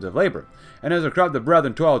fiery flames of labor. And as our corrupted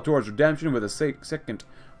brethren toil towards redemption with a second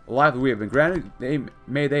life that we have been granted,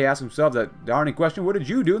 may they ask themselves that darning question, what did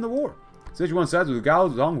you do in the war? Sichuan sides with Gao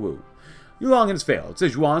Zongwu. Yulong has failed.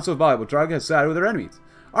 Sichuan, so valuable target, has sided with their enemies.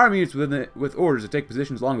 Army units with orders to take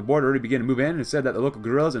positions along the border already began to move in, and it said that the local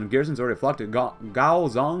guerrillas and garrisons already flocked to Gao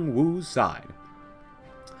Zongwu's side.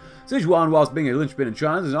 Sichuan, whilst being a linchpin in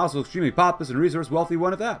China, is also extremely populous and resource-wealthy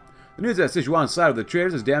one at that. The news that Sichuan's side of the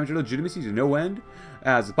traders has damaged their legitimacy to no end,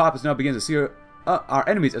 as the populace now begins to see our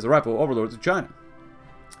enemies as the rightful overlords of China.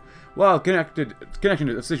 While connection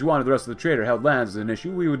of Sichuan to the rest of the trader-held lands is an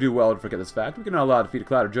issue, we would do well to forget this fact. We cannot allow defeat a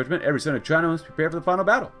cloud of judgment. Every son of China must prepare for the final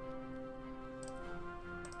battle.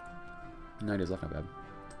 9 days left, not bad.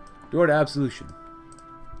 Door to absolution.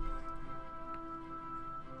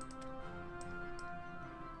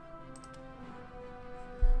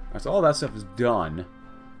 Alright, so all that stuff is done.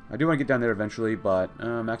 I do want to get down there eventually, but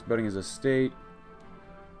max building is a state.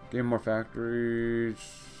 Game more factories.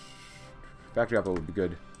 Factory output would be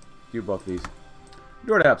good. Do both of these.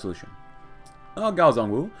 Door to absolution. Gao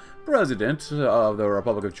Zongwu, President of the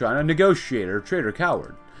Republic of China, negotiator, traitor,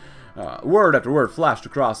 coward. Word after word flashed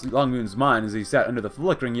across Long Yun's mind as he sat under the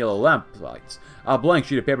flickering yellow lamplights, a blank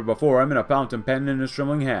sheet of paper before him and a fountain pen in his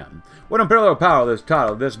trembling hand. What unparalleled power this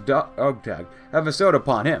title, this dog tag, have bestowed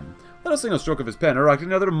upon him. Let a single stroke of his pen erect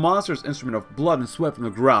another monstrous instrument of blood and sweat from the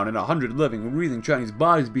ground, and 100 living, breathing Chinese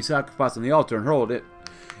bodies be sacrificed on the altar and hurled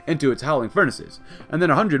into its howling furnaces, and then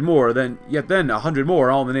 100 more, yet then 100 more,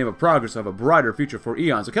 all in the name of progress of a brighter future for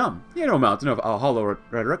eons to come. Yet no mountain of hollow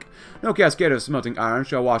rhetoric, no cascade of smelting iron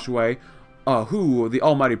shall wash away who the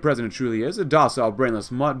almighty president truly is, a docile, brainless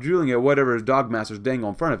mutt, drooling at whatever his dogmasters dangle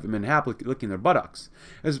in front of him and happily licking their buttocks.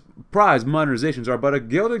 His prized modernizations are but a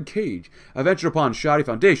gilded cage, a venture upon shoddy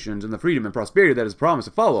foundations, and the freedom and prosperity that is promised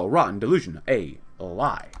to follow, rotten delusion, a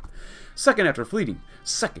lie. Second after fleeting,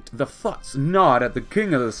 second, the thoughts gnawed at the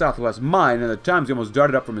king of the southwest mind, and at times he almost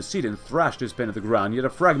darted up from his seat and thrashed his pen at the ground, yet a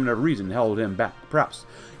fragment of reason held him back. Perhaps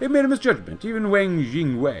it made a misjudgment. Even Wang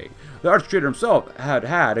Jingwei, the arch-traitor himself,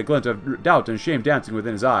 had a glint of doubt and shame dancing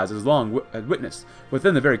within his eyes, as long had witnessed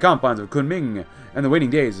within the very confines of Kunming and the waiting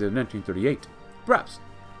days of 1938. Perhaps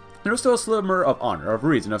there was still a slimmer of honor, of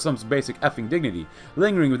reason, of some basic effing dignity,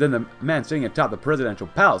 lingering within the man sitting atop the presidential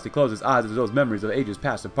palace. He closed his eyes as those memories of ages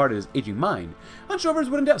past departed his aging mind, hunched over his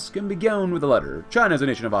wooden desk, and began with a letter. China is a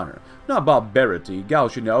nation of honor, not barbarity. Gao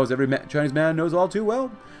should know, as every Chinese man knows all too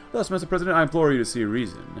well. Thus, Mr. President, I implore you to see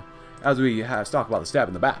reason, as we have talked about the stab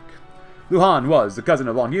in the back. Lu Han was the cousin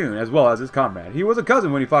of Long Yun, as well as his comrade. He was a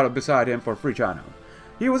cousin when he fought beside him for free China.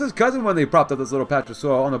 He was his cousin when they propped up this little patch of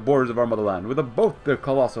soil on the borders of our motherland, with both their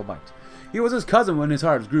colossal might. He was his cousin when his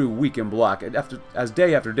heart grew weak and black, and as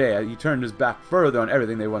day after day he turned his back further on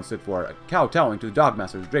everything they once stood for, kowtowing to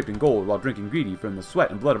dogmasters draped in gold while drinking greedy from the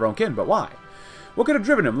sweat and blood of our own kin. But why? What could have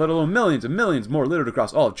driven him, let alone millions and millions more littered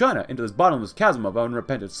across all of China, into this bottomless chasm of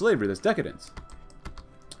unrepentant slavery, this decadence?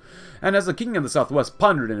 And as the king of the southwest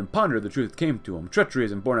pondered and pondered, the truth came to him. Treachery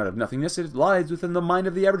isn't born out of nothingness, it lies within the mind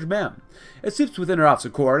of the average man. It sleeps within our officer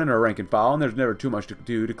corps and our rank and file, and there's never too much to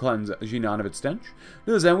do to cleanse Yunnan of its stench.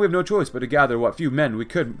 To this end, we have no choice but to gather what few men we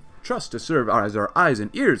could trust to serve as our eyes and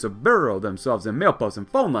ears, to burrow themselves in mailposts and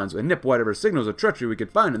phone lines, and nip whatever signals of treachery we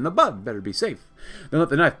could find in the bud. Better be safe than let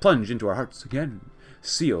the knife plunge into our hearts again.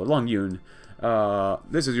 Seal, Long Yun.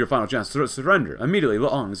 This is your final chance to surrender. Immediately,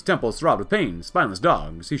 Long's temples throbbed with pain. Spineless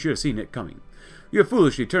dogs. He should have seen it coming. You have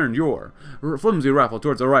foolishly turned your flimsy rifle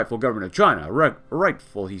towards the rightful government of China.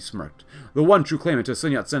 Rightful, he smirked. The one true claimant to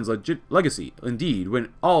Sun Yat-sen's legacy. Indeed,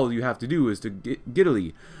 when all you have to do is to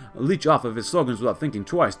giddily leech off of his slogans without thinking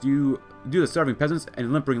twice. Do the starving peasants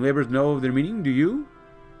and limpering laborers know their meaning? Do you?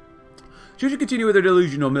 Should you continue with their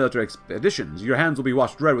delusional military expeditions, your hands will be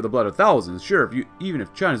washed red with the blood of thousands. Sure, even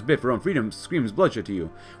if China's bid for her own freedom screams bloodshed to you.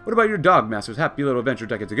 What about your dogmaster's happy little adventure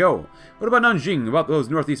decades ago? What about Nanjing, about those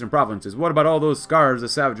northeastern provinces? What about all those scars the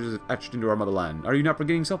savages have etched into our motherland? Are you not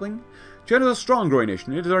forgetting something? China is a strong growing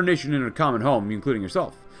nation. It is our nation in a common home, including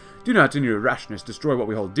yourself. Do not in your rashness destroy what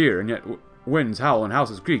we hold dear, and yet winds howl and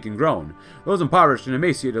houses creak and groan. Those impoverished and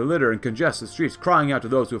emaciated litter and congest the streets, crying out to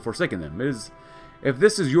those who have forsaken them. If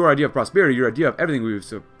this is your idea of prosperity, your idea of everything we've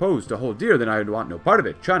supposed to hold dear, then I want no part of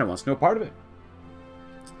it. China wants no part of it.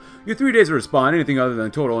 You have 3 days to respond. Anything other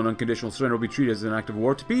than total and unconditional surrender will be treated as an act of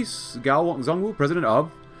war. To peace, Gao Zhongwu, president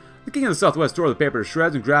of... The king of the southwest tore the paper to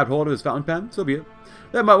shreds and grabbed hold of his fountain pen. So be it.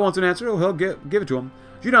 That might wants an answer. He'll give it to him.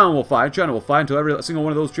 Yunnan will fight. China will fight until every single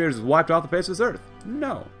one of those traitors is wiped off the face of this earth.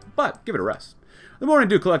 No. But give it a rest. The morning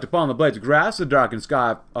dew collect upon the blades of grass, the darkened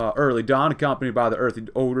sky early dawn, accompanied by the earthy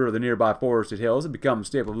odor of the nearby forested hills, had become a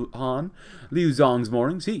staple of Han Liu Zong's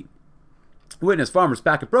mornings. He witnessed farmers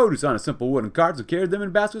packing produce on simple wooden carts and carried them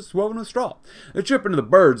in baskets woven with straw, the chirping of the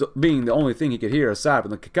birds being the only thing he could hear aside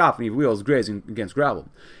from the cacophony of wheels grazing against gravel.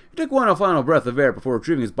 He took one final breath of air before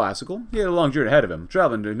retrieving his bicycle. He had a long journey ahead of him.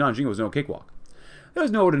 Traveling to Nanjing was no cakewalk. There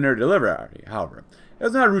was no ordinary delivery, however. It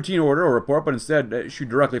was not a routine order or report, but instead issued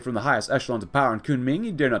directly from the highest echelons of power in Kunming.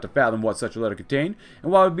 He dared not to fathom what such a letter contained,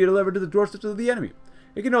 and why it would be delivered to the doorsteps of the enemy.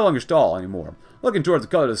 He could no longer stall anymore. Looking towards the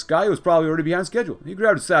color of the sky, he was probably already behind schedule. He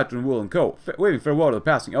grabbed his satchel and woolen coat, waving farewell to the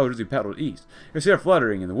passing elders as he paddled east, his hair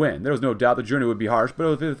fluttering in the wind. There was no doubt the journey would be harsh,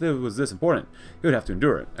 but if it was this important, he would have to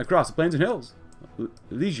endure it. Across the plains and hills.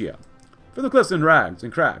 Ligia. From the cliffs and rags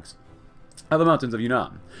and crags of the mountains of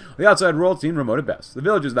Yunnan. The outside world seemed remote at best. The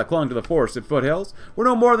villages that clung to the forested foothills were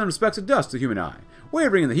no more than specks of dust to human eye,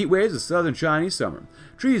 wavering in the heat waves of southern Chinese summer.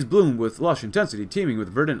 Trees bloomed with lush intensity, teeming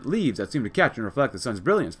with verdant leaves that seemed to catch and reflect the sun's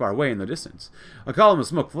brilliance far away in the distance. A column of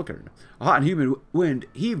smoke flickered. A hot and humid wind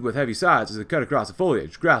heaved with heavy sighs as it cut across the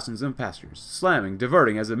foliage, grasslands, and pastures, slamming,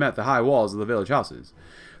 diverting as it met the high walls of the village houses.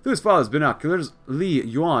 Through his father's binoculars, Li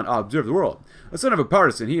Yuan observed the world. A son of a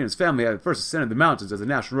partisan, he and his family had first ascended the mountains as the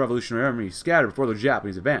National Revolutionary Army scattered before the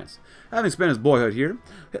Japanese advance. Having spent his boyhood here,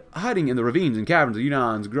 hiding in the ravines and caverns of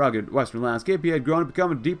Yunnan's rugged western landscape, he had grown to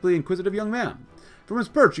become a deeply inquisitive young man. From his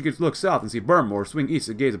perch, he could look south and see Burma, or swing east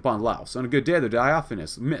to gaze upon Laos. On a good day, the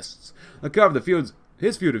diaphanous mists that covered the fields,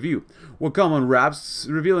 his field of view, would come unwrapped,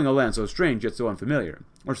 revealing a land so strange yet so unfamiliar.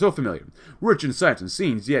 Or so familiar, rich in sights and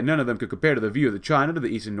scenes, yet none of them could compare to the view of the China to the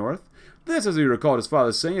east and north. This, as he recalled his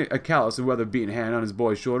father saying, a callous and weather-beaten hand on his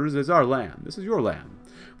boy's shoulders, is our land. This is your land.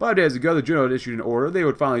 5 days ago, the general had issued an order. They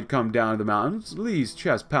would finally come down to the mountains. Lee's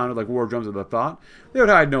chest pounded like war drums at the thought. They would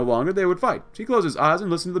hide no longer. They would fight. He closed his eyes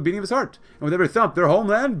and listened to the beating of his heart. And with every thump, their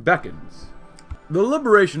homeland beckons. The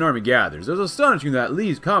Liberation Army gathers. It was astonishing that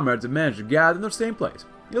Lee's comrades had managed to gather in the same place.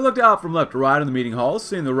 He looked out from left to right in the meeting halls,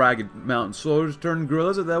 seeing the ragged mountain soldiers turned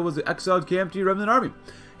guerrillas that was the exiled KMT Remnant Army,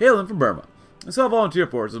 hailing from Burma. The self-volunteer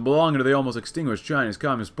forces belonging to the almost extinguished Chinese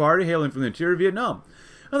Communist Party, hailing from the interior of Vietnam,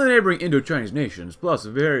 and the neighboring Indo-Chinese nations, plus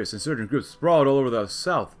various insurgent groups sprawled all over the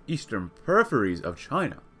southeastern peripheries of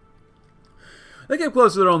China. They kept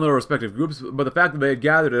close to their own little respective groups, but the fact that they had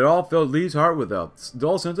gathered at all filled Lee's heart with a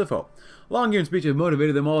dull sense of hope. Long Yun's speech had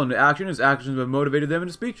motivated them all into action, his actions had motivated them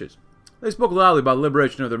into speeches. They spoke loudly about the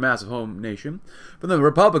liberation of their massive home nation, from the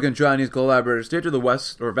Republican Chinese collaborator state to the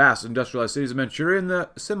west or vast industrialized cities of Manchuria and the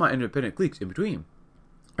semi-independent cliques in between.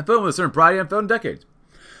 I felt with a certain pride I hadn't felt in decades.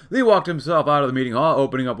 Li walked himself out of the meeting hall,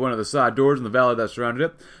 opening up one of the side doors in the valley that surrounded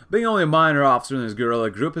it. Being only a minor officer in his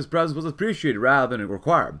guerrilla group, his presence was appreciated rather than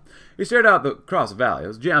required. He stared out across the valley. It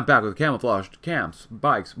was jam-packed with camouflaged camps,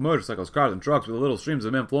 bikes, motorcycles, cars, and trucks with little streams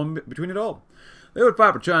of men flowing between it all. They would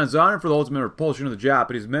fight for China's honor and for the ultimate repulsion of the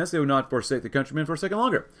Japanese menace. They would not forsake the countrymen for a second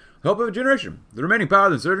longer. The hope of a generation. The remaining power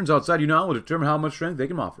of the insurgents outside Yunnan will determine how much strength they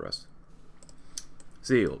can offer us.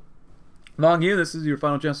 Sealed. Long Yu, this is your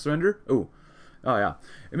final chance to surrender. Oh yeah.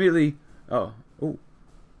 Immediately. Yeah.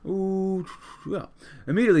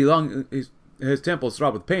 Immediately, his temples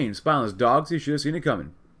throbbed with pain. Spineless dogs. He should have seen it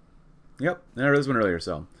coming. Yep. And I read this one earlier.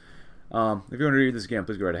 So, if you want to read this again,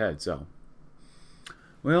 please go right ahead. So.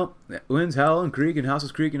 Well, winds howl and creak and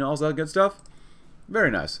houses creak and all that good stuff.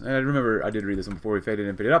 Very nice. I remember I did read this one before we faded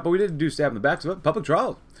and faded up, but we didn't do stab in the backs of it. Public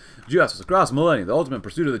trials. Justice across millennia, the ultimate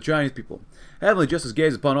pursuit of the Chinese people. Heavenly justice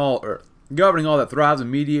gazes upon all earth, governing all that thrives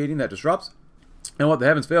and mediating that disrupts, and what the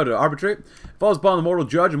heavens fail to arbitrate falls upon the mortal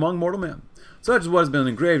judge among mortal men. Such is what has been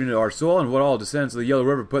engraved into our soul, and what all descendants of the Yellow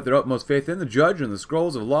River put their utmost faith in, the judge and the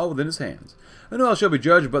scrolls of law within his hands. And who else shall be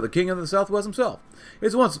judged but the king of the southwest himself? He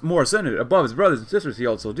is once more ascended above his brothers and sisters he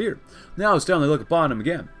held so dear. Now his sternly look upon him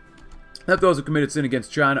again. Let those who committed sin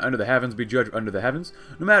against China under the heavens be judged under the heavens,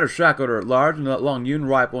 no matter shackled or at large, and let Long Yun,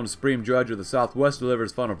 rightful and supreme judge of the southwest, deliver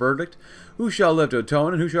his final verdict. Who shall live to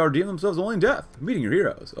atone, and who shall redeem themselves only in death? Meeting your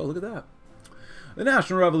heroes. Oh, look at that. The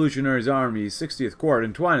National Revolutionary Army's 60th Corps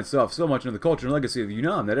entwined itself so much into the culture and legacy of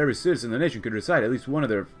Yunnan that every citizen in the nation could recite at least one of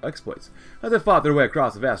their exploits, as they fought their way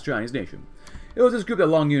across the vast Chinese nation. It was this group that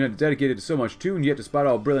Long Yun had dedicated so much to, and yet, despite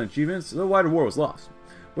all brilliant achievements, the wider war was lost.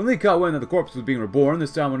 When Li caught wind that the corpse was being reborn,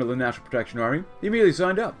 this time under the National Protection Army, he immediately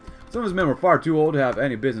signed up. Some of his men were far too old to have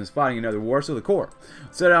any business fighting another war, so the Corps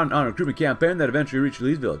set out on a recruitment campaign that eventually reached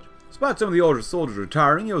Li's village. Despite some of the older soldiers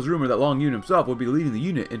retiring, it was rumored that Long Yun himself would be leading the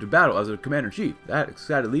unit into battle as a commander-in-chief. That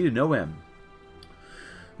excited Li to no end.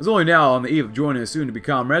 It was only now, on the eve of joining his soon-to-be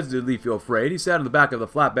comrades, did Li feel afraid. He sat on the back of the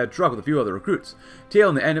flatbed truck with a few other recruits,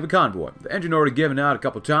 tailing the end of a convoy. The engine already given out a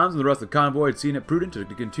couple times, and the rest of the convoy had seen it prudent to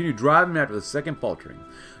continue driving after the second faltering.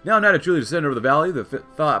 Now, night had truly descended over the valley, the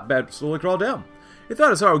flatbed slowly crawled down. He thought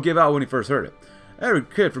his heart would give out when he first heard it. Every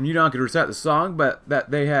kid from Yunnan could recite the song, but that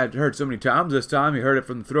they had heard so many times, this time he heard it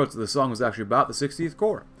from the throats that the song was actually about the 60th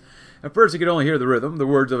Corps. At first he could only hear the rhythm, the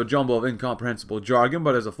words of a jumble of incomprehensible jargon,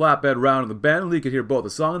 but as the flatbed rounded the bend, Li could hear both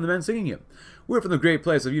the song and the men singing it. We're from the great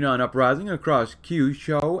place of Yunnan uprising, across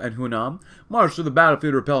Kyushu and Hunan, march to the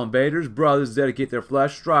battlefield to repel invaders, brothers dedicate their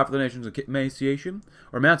flesh, strive for the nation's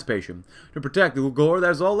emancipation, to protect the glory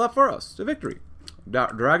that is all left for us, to victory.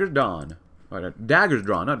 Daggers Dawn. Daggers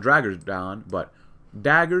Drawn, not Draggers Dawn, but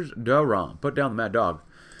Daggers Dawn. Put down the mad dog.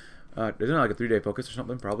 Isn't it like a 3-day focus or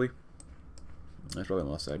something, probably? That's probably on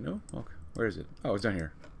the left side. No? Okay. Where is it? Oh, it's down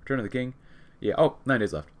here. Return of the King. Yeah. Oh, 9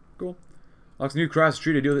 days left. Cool. Locks the new cross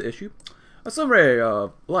tree to deal with the issue. A sudden ray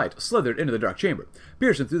of light slithered into the dark chamber,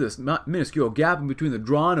 piercing through this minuscule gap in between the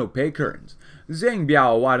drawn, opaque curtains. Zhang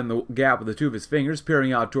Biao widened the gap with the two of his fingers,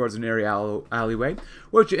 peering out towards an airy alleyway,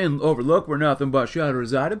 which in overlook where nothing but shadow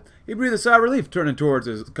resided. He breathed a sigh of relief, turning towards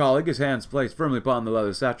his colleague, his hands placed firmly upon the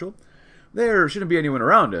leather satchel. There shouldn't be anyone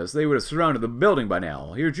around us. They would have surrounded the building by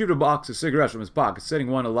now. He retrieved a box of cigarettes from his pocket, setting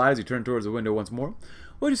one alight as he turned towards the window once more.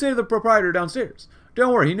 What did you say to the proprietor downstairs?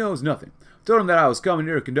 Don't worry, he knows nothing. Told him that I was coming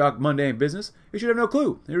here to conduct mundane business. He should have no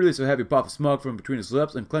clue. He released a heavy puff of smoke from between his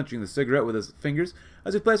lips and clenching the cigarette with his fingers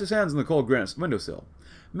as he placed his hands on the cold granite windowsill.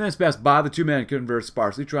 Minutes passed by. The two men conversed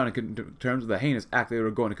sparsely, trying to come to terms with the heinous act they were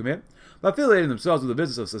going to commit. By affiliating themselves with the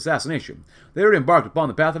business of assassination, they already embarked upon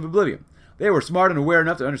the path of oblivion. They were smart and aware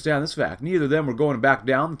enough to understand this fact. Neither of them were going back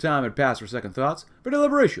down. The time had passed for second thoughts, for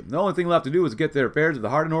deliberation. The only thing left to do was get their affairs of the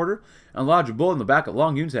heart in order and lodge a bullet in the back of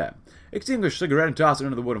Long Yun's head. Extinguish the cigarette and toss it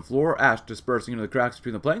into the wooden floor, ash dispersing into the cracks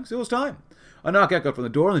between the planks. It was time. A knock echoed from the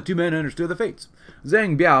door, and the two men understood the fates.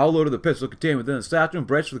 Zhang Biao loaded the pistol contained within the statue and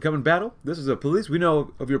braced for the coming battle. This is the police. We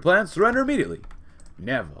know of your plans. Surrender immediately.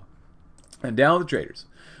 Never. And down with the traitors.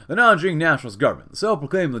 The Nanjing nationalist government, the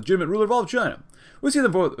self-proclaimed legitimate ruler of all of China. We see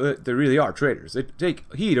them for what they really are, traitors. They take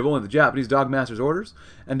heed of only the Japanese dogmaster's orders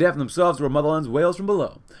and deafen themselves to our motherland's wails from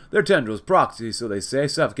below. Their tendrils, proxies, so they say,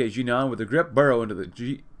 suffocate Yunnan with their grip, burrow into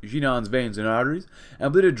the Yunnan's veins and arteries,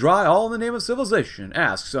 and bleed it dry, all in the name of civilization.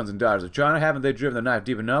 Ask, sons and daughters of China, haven't they driven the knife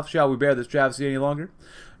deep enough? Shall we bear this travesty any longer?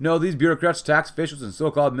 No, these bureaucrats, tax officials, and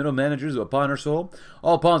so-called middle managers upon our soul,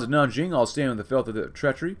 all pawns of Nanjing, all stained with the filth of their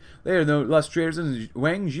treachery, they are no less traitors than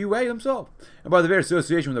Wang Jiwei himself, and by the very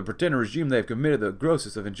association with the pretender regime they have committed the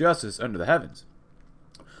grossest of injustice under the heavens.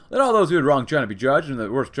 Let all those who had wronged China be judged, and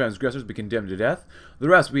the worst transgressors be condemned to death. The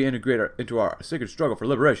rest we integrate into our sacred struggle for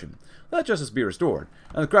liberation. Let justice be restored,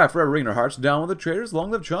 and the cry forever ring in our hearts, down with the traitors,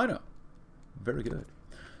 long live China. Very good.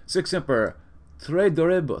 6th Emperor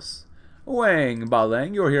Traidoribus. Wang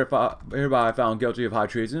Baleng, you are hereby found guilty of high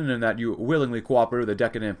treason, and that you willingly cooperated with the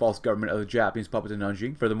decadent and false government of the Japanese puppets in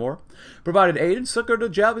Nanjing. Furthermore, provided aid and succor to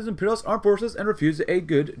the Japanese imperialist armed forces and refused to aid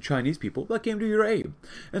good Chinese people that came to your aid,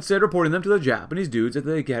 instead reporting them to the Japanese dudes that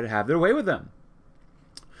they could have their way with them.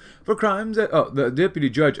 For crimes that... Oh, the deputy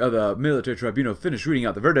judge of the military tribunal finished reading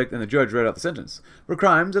out the verdict, and the judge read out the sentence. For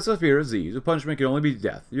crimes as severe as these, the punishment can only be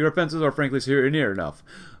death. Your offenses are frankly severe and near enough,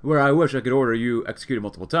 where I wish I could order you executed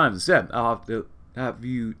multiple times. Instead, I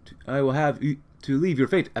will have you to leave your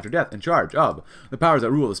fate after death in charge of the powers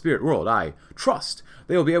that rule the spirit world. I trust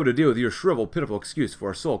they will be able to deal with your shriveled, pitiful excuse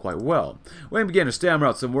for a soul quite well. Wayne began to stammer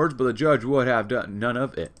out some words, but the judge would have done none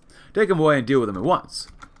of it. Take him away and deal with him at once.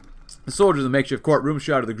 The soldiers in the makeshift courtroom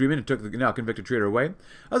shouted the agreement and took the now convicted traitor away.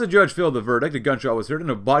 As the judge filled the verdict, a gunshot was heard and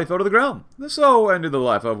a body fell to the ground. So ended the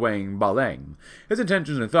life of Wang Baleng. His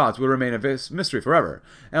intentions and thoughts would remain a mystery forever,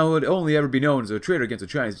 and would only ever be known as a traitor against the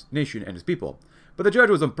Chinese nation and his people. But the judge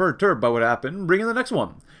was unperturbed by what happened, bringing the next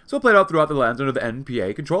one. So it played out throughout the lands under the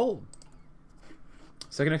NPA control.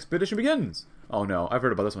 Second expedition begins. Oh no, I've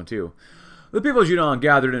heard about this one too. The people of Yunnan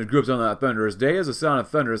gathered in groups on that thunderous day as the sound of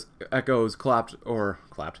thunderous echoes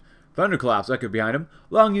thunderclaps echoed behind him.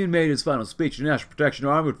 Long Yun made his final speech. The National Protection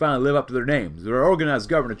Army would finally live up to their names. Their organized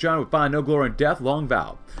government of China would find no glory in death, long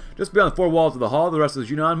vowed. Just beyond the four walls of the hall, the rest of the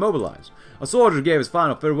Yunnan mobilized. A soldier gave his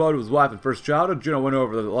final farewell to his wife and first child. A general went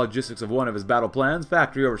over the logistics of one of his battle plans.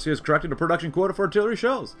 Factory overseers corrected a production quota for artillery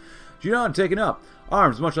shells. Yunnan taken up.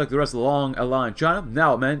 Arms, much like the rest of the long-aligned China,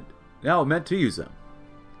 now it meant to use them.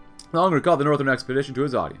 Long recalled the northern expedition to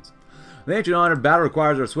his audience. The ancient honored battle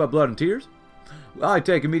requires our sweat, blood, and tears. I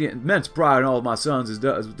take immense pride in all of my sons,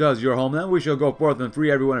 as does your homeland. We shall go forth and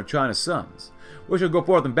free every one of China's sons. We shall go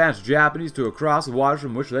forth and banish the Japanese to across the waters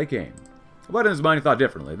from which they came. But in his mind he thought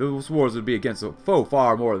differently. Those wars would be against a foe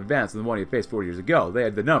far more advanced than the one he had faced 40 years ago. They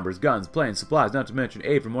had the numbers, guns, planes, supplies, not to mention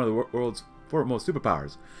aid from one of the world's foremost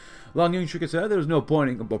superpowers. Long Yun shook his head. There was no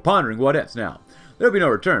pondering what ifs now. There would be no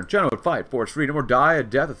return. China would fight for its freedom or die a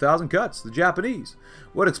death 1,000 cuts. The Japanese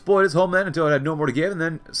would exploit his homeland until it had no more to give, and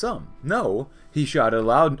then some. No, he shouted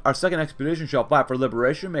aloud. Our second expedition shall fight for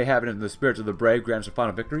liberation. May heaven and the spirits of the brave grant us a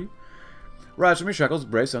final victory. Rise from your shackles,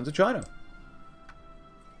 brave sons of China.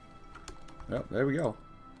 Well, there we go.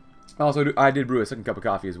 Also, I did brew a second cup of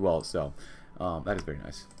coffee as well, so that is very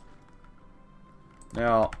nice.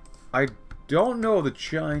 Now, I don't know if the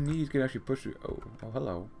Chinese can actually push through. Oh,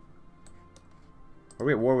 hello. Are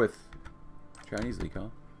we at war with Chinese League, huh?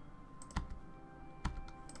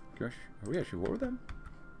 Gosh, are we actually at war with them?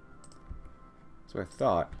 That's what I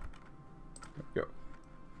thought. There we go.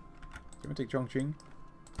 Can we take Chongqing?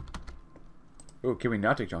 Oh, can we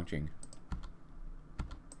not take Chongqing?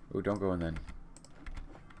 Oh, don't go in then.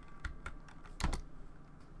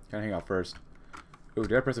 Can I hang out first? Oh,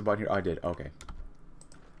 did I press a button here? I did. Okay.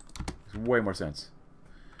 Makes way more sense.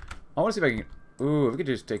 I want to see if I can... Ooh, if we could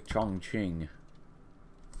just take Chongqing.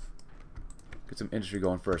 Get some industry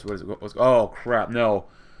going first. What is it? Oh, crap, no.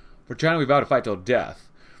 For China, we vow to fight till death.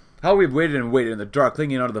 How we've waited and waited in the dark,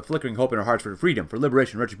 clinging onto the flickering hope in our hearts for freedom, for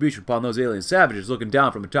liberation, retribution upon those alien savages looking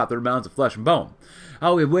down from atop their mounds of flesh and bone.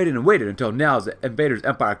 How we have waited and waited until now as the invader's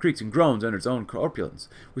empire creaks and groans under its own corpulence.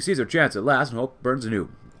 We seize our chance at last and hope burns anew.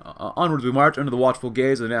 Onwards we march under the watchful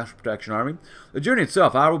gaze of the National Protection Army. The journey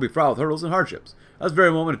itself, however, will be fraught with hurdles and hardships. At this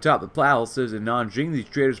very moment, atop the palaces in Nanjing, these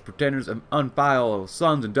traitors, pretenders, and unfile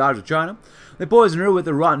sons and daughters of China, they poison her with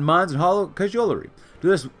their rotten minds and hollow cajolery. To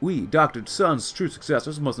this, we, Dr. Sun's true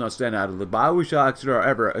successors, must not stand idly by. We shall exert our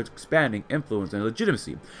ever-expanding influence and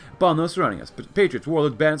legitimacy upon those surrounding us. Patriots,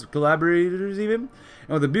 warlords, bandits, collaborators even, and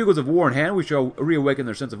with the bugles of war in hand, we shall reawaken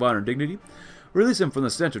their sense of honor and dignity. Release them from the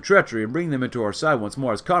stench of treachery and bring them into our side once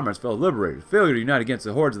more as comrades, fellow liberators. Failure to unite against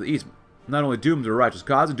the hordes of the East not only dooms their righteous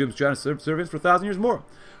cause, it dooms China's service for 1,000 years more.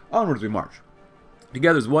 Onwards we march.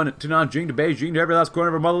 Together as one, to Nanjing, to Beijing, to every last corner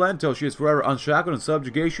of our motherland, until she is forever unshackled and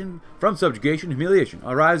from subjugation and humiliation.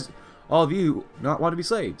 Arise, all of you who not want to be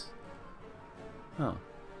slaves. Huh.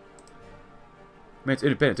 Man, it's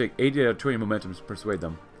independent. Take 80 out of 20 momentum to persuade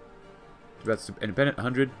them. That's independent.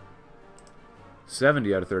 100.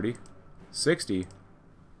 70 out of 30. 60.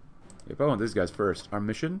 If I want these guys first. Our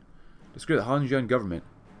mission? Discredit the Hanjian government.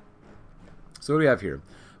 So what do we have here?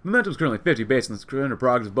 Momentum is currently 50 based on the current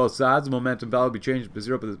progress of both sides. The momentum value will be changed to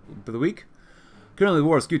 0 for the week. Currently the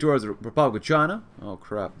war is skewed towards the Republic of China. Oh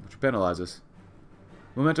crap, which penalizes us.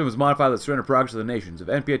 Momentum is modified with surrender progress of the nations. If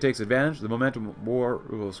NPA takes advantage, the momentum war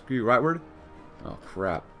will skew rightward. Oh,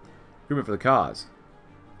 crap. Recruitment for the cause.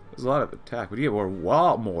 There's a lot of attack. We need more. A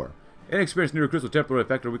lot more. Inexperienced new recruits will temporarily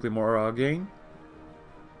affect our weekly morale gain.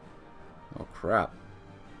 Oh, crap.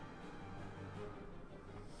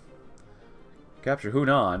 Capture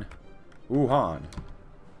Hunan. Wuhan.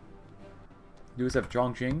 Do we have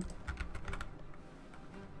Chongqing?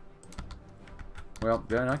 Well,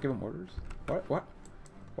 did I not give him orders? What?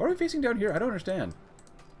 What are we facing down here? I don't understand.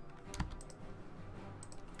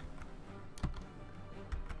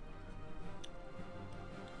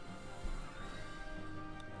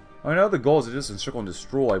 I know the goal is to just encircle and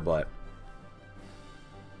destroy, but...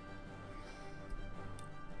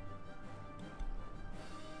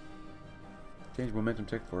 Change momentum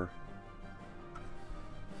tick for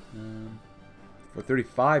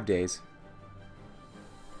 35 days.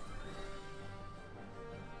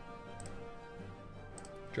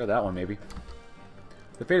 Try that one, maybe.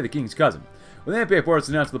 The fate of the king's cousin. When the NPA force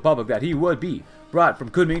announced to the public that he would be brought from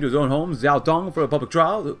Kunming to his own home, Zhaotong, for a public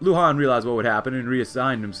trial, Lu Han realized what would happen and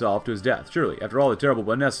reassigned himself to his death. Surely, after all the terrible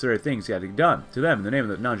but unnecessary things he had done to them in the name of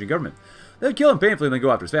the Nanjing government, they would kill him painfully and then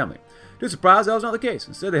go after his family. To his surprise, that was not the case.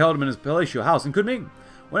 Instead, they held him in his palatial house in Kunming.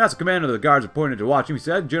 When asked the commander of the guards appointed to watch him, he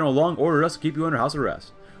said, "General Long ordered us to keep you under house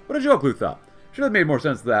arrest." What a joke, Lu thought. Should have made more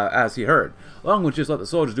sense that as he heard. Long would just let the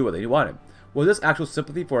soldiers do what they wanted. Was this actual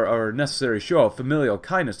sympathy for our necessary show of familial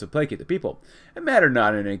kindness to placate the people? It mattered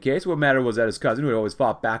not in any case. What mattered was that his cousin, who had always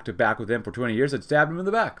fought back to back with him for 20 years, had stabbed him in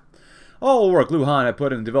the back. All the work Lu Han had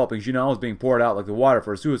put in developing Yunnan was being poured out like the water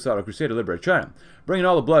for a suicidal crusade to liberate China, bringing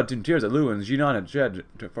all the blood and tears that Lu and Yunnan had shed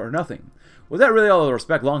for nothing. Was that really all the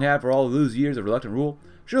respect Long had for all of Lu's years of reluctant rule?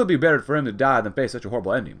 Surely it would be better for him to die than face such a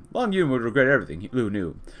horrible ending. Long Yun would regret everything, Lu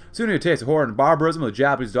knew. Soon he would taste the horror and barbarism of the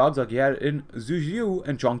Japanese dogs like he had in Zhujiu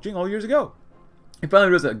and Chongqing all years ago. He finally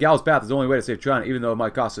realized that Gao's path is the only way to save China, even though it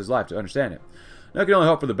might cost his life to understand it. Now I can only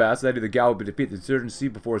hope for the best, that either Gao would defeat the insurgency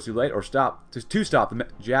before it's too late, or stop the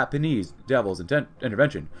Japanese devil's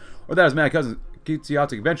intervention, or that his mad cousin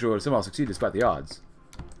Kitsiatic eventually would somehow succeed despite the odds.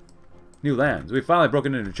 New lands. We've finally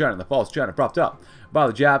broken into China, and the false China propped up by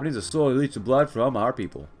the Japanese to slowly leach the blood from our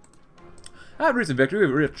people. After recent victory,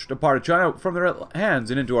 we've reached a part of China from their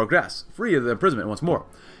hands and into our grasp, free of the imprisonment once more.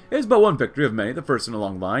 It is but one victory of many, the first in a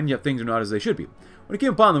long line, yet things are not as they should be. When it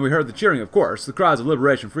came upon them, we heard the cheering, of course, the cries of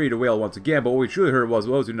liberation free to wail once again, but what we truly heard was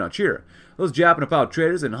those who did not cheer. Those Japanophile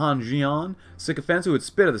traitors and Nanjing sycophants who would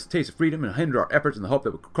spit at the taste of freedom and hinder our efforts in the hope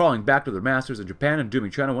that we're crawling back to their masters in Japan and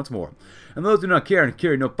dooming China once more. And those who do not care and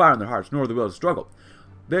carry no fire in their hearts, nor the will to struggle.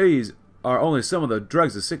 These are only some of the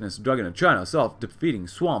drugs of sickness drug into China, self-defeating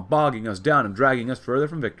swamp bogging us down and dragging us further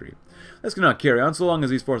from victory. This cannot carry on so long as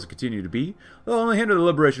these forces continue to be. They'll only hinder the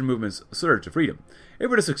liberation movement's surge to freedom. If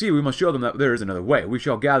we're to succeed, we must show them that there is another way. We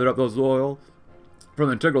shall gather up those loyal from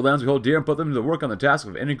the integral lands we hold dear and put them to the work on the task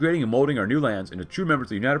of integrating and molding our new lands into true members of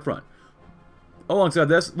the United Front. Alongside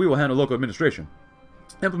this, we will handle local administration,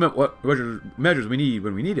 implement what measures we need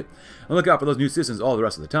when we need it, and look out for those new citizens all the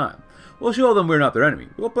rest of the time. We'll show them we're not their enemy.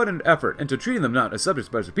 We'll put an effort into treating them not as subjects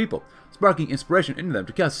but as their people, sparking inspiration into them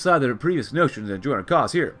to cast aside their previous notions and join our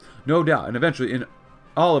cause here, no doubt, and eventually in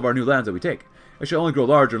all of our new lands that we take. It shall only grow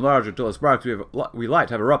larger and larger until the sparks we light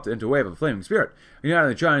have erupted into a wave of flaming spirit, uniting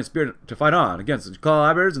the Chinese spirit to fight on against the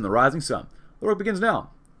collaborators and the rising sun. The work begins now.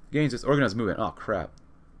 Gains its organized movement. Oh, crap.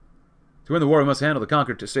 To win the war, we must handle the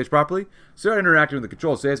conquered states properly. Start interacting with the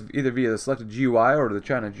controlled states either via the selected GUI or the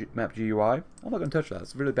China map GUI. I'm not going to touch that.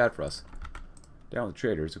 It's really bad for us. Down with the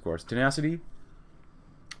traders, of course. Tenacity.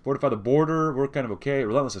 Fortify the border. We're kind of okay.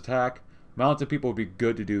 Relentless attack. Mounted people would be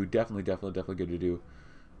good to do. Definitely good to do.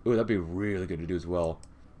 Ooh, that'd be really good to do as well.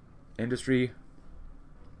 Industry.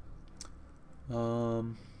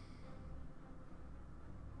 I'm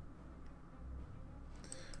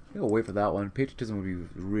gonna wait for that one. Patriotism would be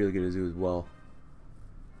really good to do as well.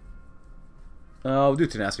 We'll do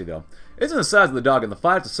tenacity though. It isn't the size of the dog in the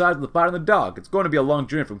fight, it's the size of the fight in the dog. It's going to be a long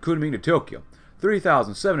journey from Kunming to Tokyo.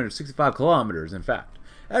 3,765 kilometers, in fact.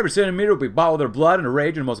 Every centimeter will be bought with their blood and a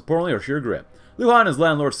rage, and most importantly, our sheer grit. Lu Han and his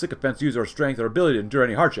landlord sycophants use our strength, our ability to endure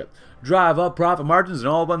any hardship, drive up profit margins, and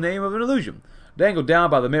all by the name of an illusion. Dangled down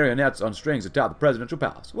by the marionettes on strings atop the presidential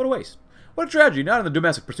palace. What a waste. What a tragedy. Not in the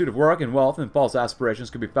domestic pursuit of work and wealth and false aspirations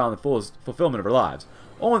could be found the fullest fulfillment of our lives.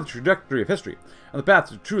 Only the trajectory of history, and the path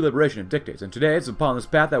to true liberation it dictates. And today it's upon this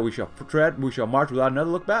path that we shall tread, we shall march without another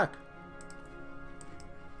look back.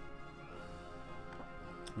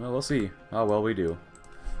 Well, we'll see how well we do.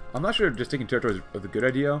 I'm not sure if just taking territory is a good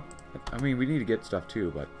idea. I mean, we need to get stuff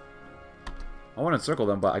too, but... I want to encircle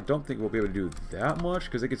them, but I don't think we'll be able to do that much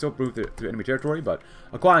because they can still move through enemy territory, but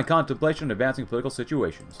acquiring contemplation and advancing political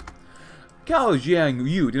situations. Cao Jiang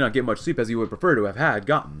Yu did not get much sleep as he would prefer to have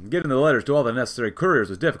gotten. Getting the letters to all the necessary couriers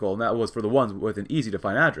was difficult, and that was for the ones with an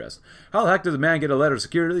easy-to-find address. How the heck does a man get a letter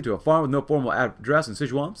securely to a farm with no formal address in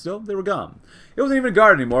Sichuan? Still, they were gone. It wasn't even a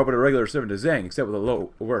guard anymore, but a regular servant to Zhang, except with a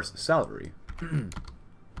worse salary.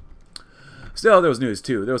 Still, there was news,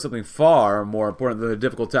 too. There was something far more important than the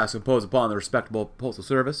difficult task imposed upon the respectable postal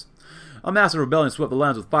service. A massive rebellion swept the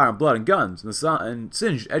lands with fire and blood and guns, and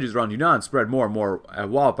singed edges around Yunnan spread more and more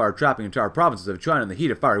wildfire, trapping entire provinces of China in the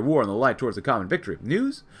heat of fiery war and the light towards the common victory.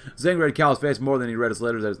 News? Zhang read Cao's face more than he read his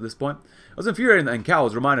letters at this point. It was infuriating, and Cao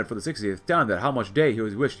was reminded for the 60th time that how much day he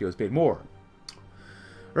wished he was paid more.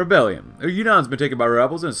 Rebellion. Yunnan's been taken by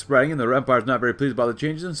rebels and is spreading, and the Empire's not very pleased by the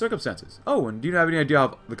changes in circumstances. Oh, and do you have any idea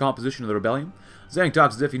of the composition of the rebellion? Zhang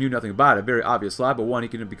talks as if he knew nothing about it. A very obvious lie, but one he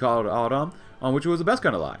can be called out on which it was the best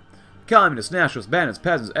kind of lie. Communists, nationalists, bandits,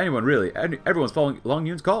 peasants, anyone really. Everyone's following Long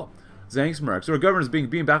Yun's call. Zhang smirks. So our government is being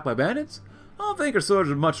beaten back by bandits? I don't think our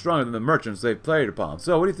soldiers are much stronger than the merchants they've played upon.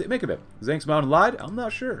 So what do you make of it? Zhang smiled and lied? I'm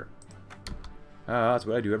not sure. That's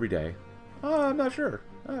what I do every day. I'm not sure.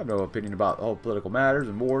 I have no opinion about all political matters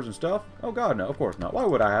and wars and stuff. Oh god, no, of course not. Why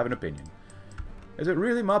would I have an opinion? Is it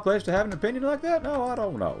really my place to have an opinion like that? No, I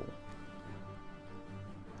don't know.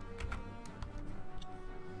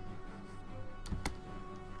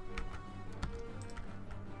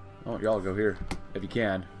 I want y'all to go here, if you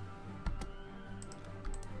can.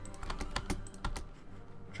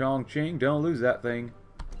 Chongqing, don't lose that thing.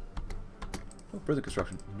 Oh, prison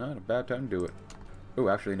construction. Not a bad time to do it. Oh,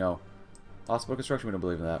 actually, no. Hospital construction, we don't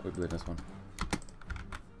believe in that. We believe in this one.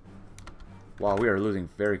 Wow, we are losing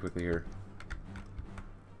very quickly here.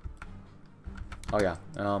 Oh, yeah.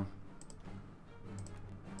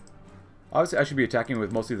 Obviously, I should be attacking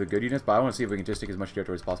with mostly the good units, but I want to see if we can just take as much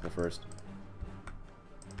territory as possible first.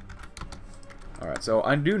 Alright, so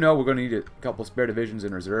I do know we're going to need a couple spare divisions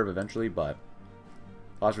in reserve eventually, but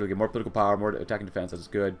I'll also really get more political power, more attacking defense, that's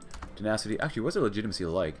good. Tenacity. Actually, what's their legitimacy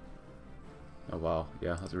like? Oh, wow.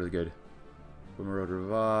 Yeah, that's really good. Boomer Road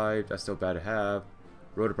Revived. That's still bad to have.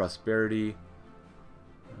 Road to Prosperity.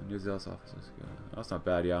 New Zealous offices. Yeah. That's not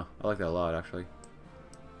bad, yeah. I like that a lot, actually.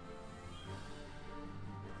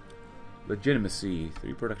 Legitimacy.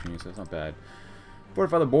 3 production units. That's not bad.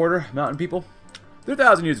 Fortify the border. Mountain people.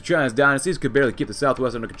 3,000 years of China's dynasties could barely keep the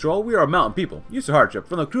Southwest under control. We are a mountain people, used to hardship.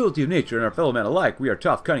 From the cruelty of nature and our fellow men alike, we are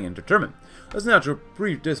tough, cunning, and determined. This natural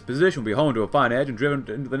predisposition will be honed to a fine edge and driven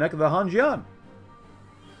into the neck of the Hanjian.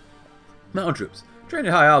 Mountain troops, trained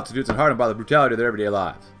at high altitudes and hardened by the brutality of their everyday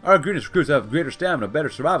lives. Our greatest recruits have greater stamina, better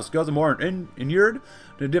survival skills, and more inured to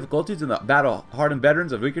the difficulties than the battle-hardened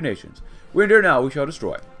veterans of weaker nations. We endure now, we shall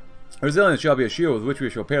destroy. Resilience shall be a shield with which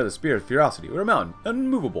we shall pair the spear of ferocity. We are a mountain,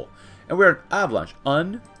 unmovable. And we're an avalanche,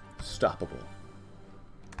 unstoppable.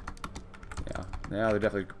 Yeah, they're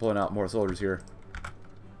definitely pulling out more soldiers here.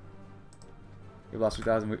 We've lost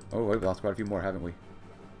 2,000. Oh, we've lost quite a few more, haven't we?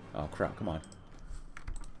 Oh, crap, come on.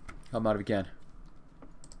 Help them out if you can.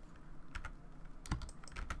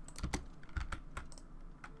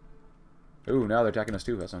 Ooh, now they're attacking us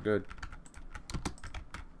too. That's not good.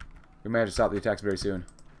 We may have to stop the attacks very soon.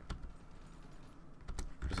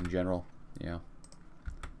 Just in general, yeah.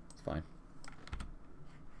 Fine.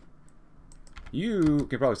 You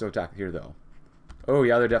can probably still attack here, though. Oh,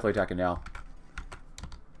 yeah, they're definitely attacking now.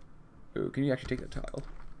 Ooh, can you actually take that tile?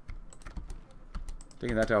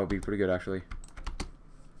 Taking that tile would be pretty good, actually.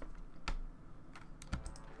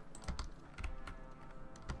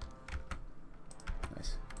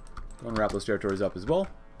 Nice. Go and wrap those territories up as well.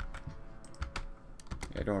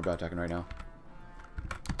 Yeah, don't worry about attacking right now.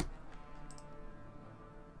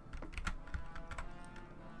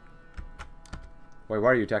 Wait,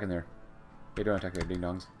 why are you attacking there? They don't attack their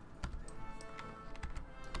ding-dongs.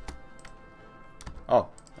 Oh,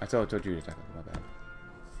 I told you to attack them. My bad.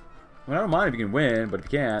 Well, I don't mind if you can win, but if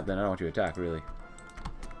you can't, then I don't want you to attack, really.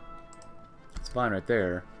 It's fine right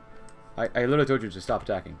there. I literally told you to stop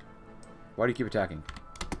attacking. Why do you keep attacking?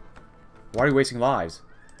 Why are you wasting lives?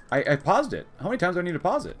 I paused it. How many times do I need to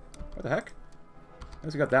pause it? What the heck? At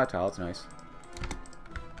least we got that tile. That's nice.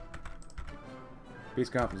 Peace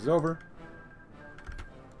conference is over.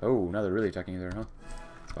 Oh, now they're really attacking there, huh?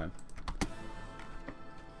 It's fine.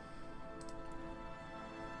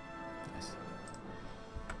 Nice.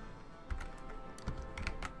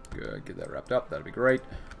 Good, get that wrapped up. That'd be great.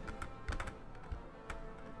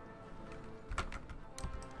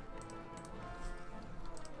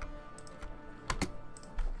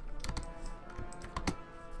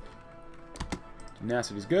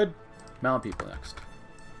 Tenacity's good. Mountain people next.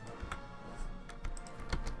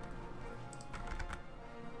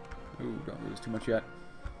 Ooh, don't lose too much yet.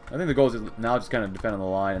 I think the goal is now just kind of defend on the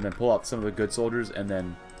line and then pull out some of the good soldiers and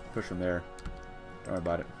then push from there. Don't worry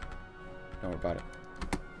about it. Don't worry about it.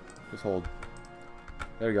 Just hold.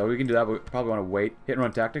 There we go. We can do that, but we probably want to wait. Hit and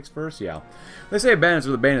run tactics first? Yeah. They say bandits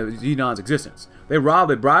are the bane of Yunnan's existence. They rob,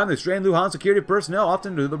 they bribe, they strain Luhan's security personnel,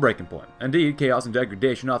 often to the breaking point. Indeed, chaos and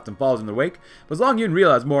degradation often follows in their wake, but as long as Yun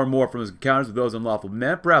realizes more and more from his encounters with those unlawful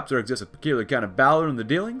men, perhaps there exists a peculiar kind of valor in the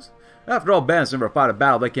dealings. After all, bandits never fight a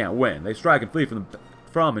battle they can't win. They strike and flee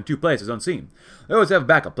from in two places unseen. They always have a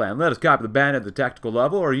backup plan. Let us copy the bandit at the tactical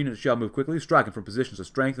level, or units shall move quickly, striking from positions of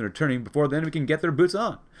strength and returning before the enemy can get their boots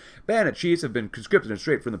on. Bandit chiefs have been conscripted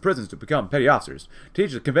straight from the prisons to become petty officers,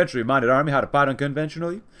 teach the conventionally minded army how to fight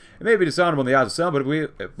unconventionally. It may be dishonorable in the eyes of some,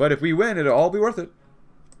 but if we win, it'll all be worth it.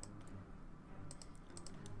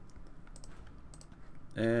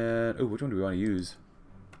 And oh, which one do we want to use?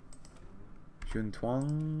 Xun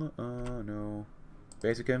Tuang? No.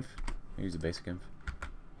 Basic inf. I'll use the basic inf.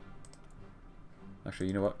 Actually,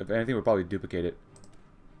 you know what? If anything, we'll probably duplicate it.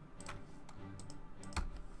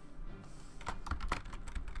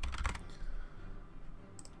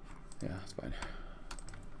 Yeah, it's fine.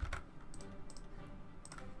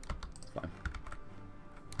 It's fine.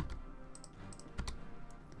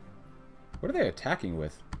 What are they attacking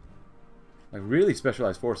with? Like, really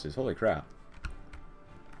specialized forces. Holy crap.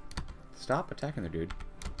 Stop attacking the dude.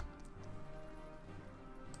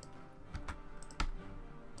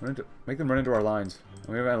 Make them run into our lines.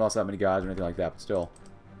 We haven't lost that many guys or anything like that, but still.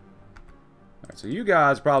 Alright, so you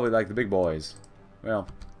guys probably like the big boys. Well,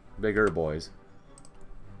 bigger boys.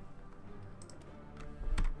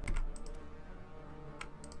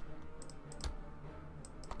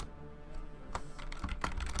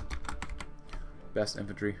 Best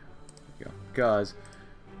infantry. There we go. Because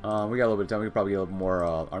we got a little bit of time. We could probably get a little more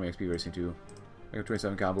Army XP racing too. We have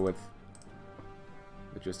 27 combo with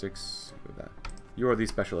logistics. With that. You are these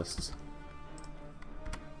specialists.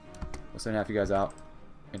 We'll send half you guys out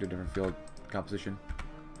into a different field composition.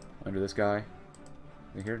 Under this guy.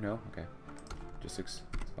 You here? No? Okay. Just 6.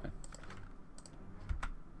 That's fine.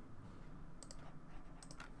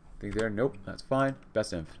 Think there? Nope. That's fine.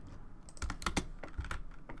 Best inf.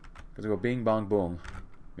 Because we go bing, bong, boom.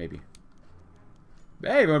 Maybe.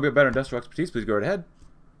 Hey, if you want to be a better industrial expertise, please go right ahead.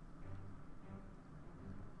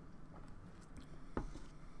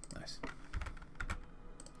 Nice.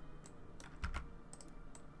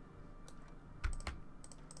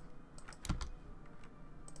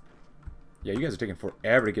 Yeah, you guys are taking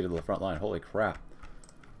forever to get to the front line. Holy crap.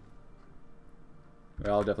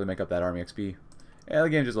 Well, I'll definitely make up that army XP. Yeah, the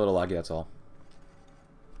game's just a little laggy, that's all.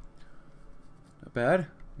 Not bad.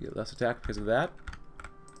 Get less attack because of that.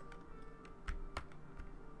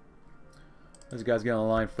 Those guys get on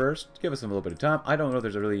the line first. Give us a little bit of time. I don't know if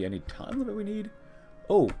there's really any time limit we need.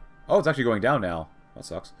 Oh, it's actually going down now. That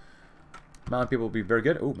sucks. Mountain people will be very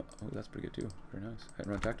good. Oh, that's pretty good too. Very nice. Hit and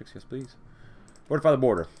run tactics, yes please. Fortify the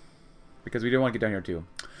border. Because we didn't want to get down here too.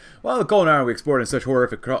 Well, the coal and iron we exported in such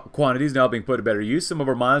horrific quantities now being put to better use. Some of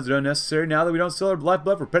our mines are unnecessary now that we don't sell our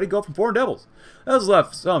lifeblood for petty gold from foreign devils. That has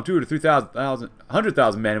left some 2 to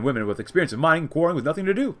 100,000 men and women with experience in mining and quarrying with nothing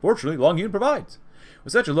to do. Fortunately, Long Yun provides.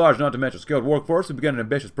 With such a large, not to mention skilled workforce, we began an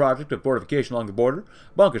ambitious project of fortification along the border.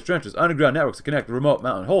 Bunkers, trenches, underground networks to connect remote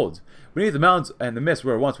mountain holds. Beneath the mountains and the mist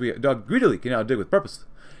where once we dug greedily can now dig with purpose.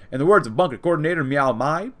 In the words of bunker coordinator Meow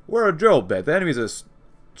Mai, we're a drill bit. The enemy is a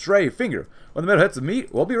stray finger. When the metal hits the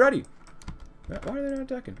meat, we'll be ready. Why are they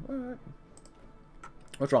not attacking?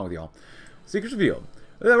 What's wrong with y'all? Secrets revealed.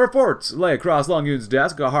 The reports lay across Long Yun's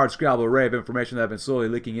desk, a hard-scrabbled array of information that had been slowly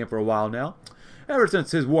leaking in for a while now. Ever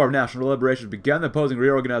since his war of national liberation began, the opposing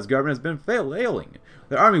reorganized government has been failing.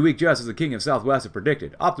 Their army weak just as the king of Southwest had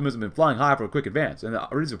predicted. Optimism had been flying high for a quick advance, and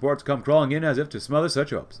these reports come crawling in as if to smother such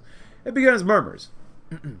hopes. It began as murmurs.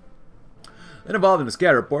 Then evolved into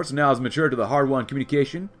scatter reports, and now has matured to the hard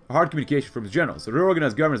communication from his generals. The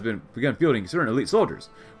reorganized government has begun fielding certain elite soldiers,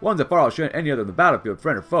 ones that far outshine any other on the battlefield,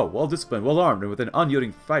 friend or foe, well-disciplined, well-armed, and with an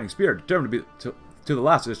unyielding fighting spirit, determined to the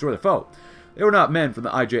last to destroy their foe. They were not men from the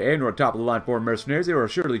IJA, nor top-of-the-line foreign mercenaries. They were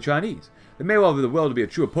assuredly Chinese. They may well have the will to be a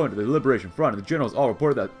true opponent of the Liberation Front, and the generals all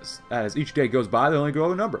reported that as each day goes by, they only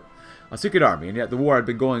grow in number. A secret army, and yet the war had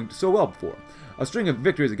been going so well before. A string of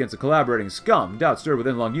victories against the collaborating scum. Doubt stirred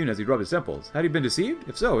within Long Yun as he rubbed his temples. Had he been deceived?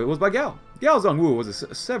 If so, it was by Gao. Gao Zhongwu was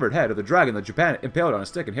a severed head of the dragon that Japan impaled on a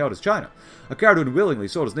stick and hailed as China. A coward who willingly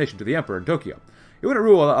sold his nation to the emperor in Tokyo. He wouldn't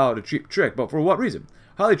rule out a cheap trick, but for what reason?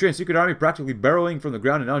 Highly trained secret army practically burrowing from the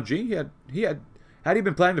ground in Nanjing. Had he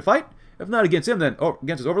been planning to fight? If not against him, then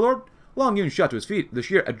against his overlord? Long Yun shot to his feet, the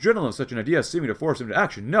sheer adrenaline of such an idea seeming to force him to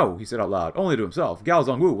action. No, he said out loud, only to himself. Gao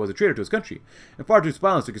Zongwu was a traitor to his country, and far too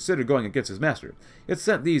spineless to consider going against his master. He had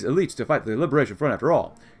sent these elites to fight the Liberation Front after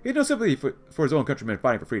all. He had no sympathy for his own countrymen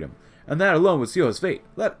fighting for freedom, and that alone would seal his fate.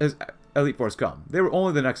 Let his elite force come. They were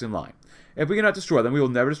only the next in line. If we cannot destroy them, we will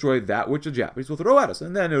never destroy that which the Japanese will throw at us,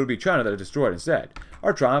 and then it will be China that is destroyed instead.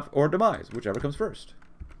 Our triumph or demise, whichever comes first.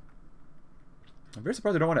 I'm very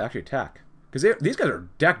surprised they don't want to actually attack. Because these guys are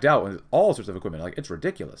decked out with all sorts of equipment. Like, it's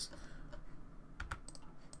ridiculous.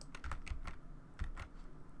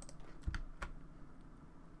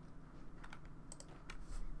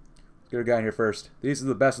 Let's get a guy in here first. These are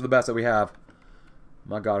the best of the best that we have.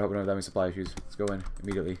 My God, I hope we don't have any supply issues. Let's go in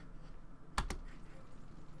immediately.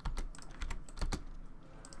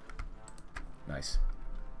 Nice.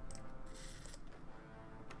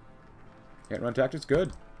 Can't run tactics?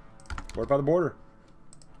 Good. Fortify the border.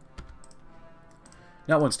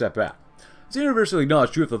 Not one step back. It's the universally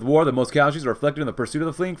acknowledged truth of the war that most casualties are reflected in the pursuit of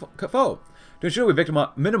the fleeing foe. To ensure we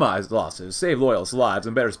minimize losses, save loyalists' lives,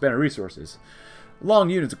 and better spend our resources. Long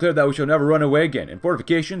Yun declared that we shall never run away again. In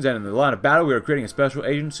fortifications and in the line of battle, we are creating a special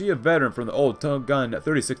agency. A veteran from the old Gun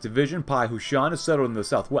 36th Division, Pai Hushan, is settled in the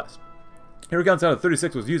southwest. He recounts how the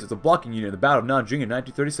 36th was used as a blocking unit in the Battle of Nanjing in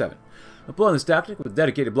 1937. Employing this tactic with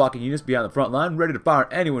dedicated blocking units behind the front line, ready to fire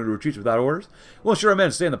anyone who retreats without orders, will ensure our men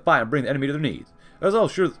to stay in the fight and bring the enemy to their knees. It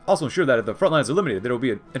will also ensure that if the front line is eliminated, there will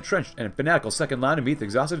be an entrenched and fanatical second line to meet the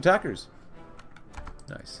exhausted attackers.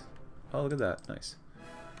 Nice. Oh, look at that. Nice.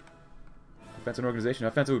 Defense and organization.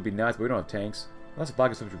 Offensive would be nice, but we don't have tanks. Lots of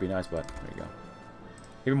flag which would be nice, but there you go.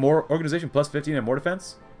 Even more organization, plus 15 and more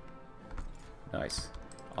defense. Nice.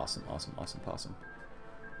 Awesome, awesome, awesome, awesome.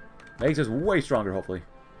 Makes us way stronger, hopefully.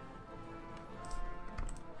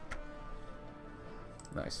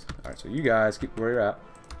 Nice. Alright, so you guys keep where you're at.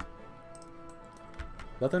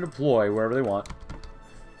 Let them deploy wherever they want.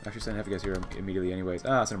 Actually, send half you guys here immediately anyways.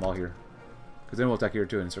 Send them all here. Because then we'll attack here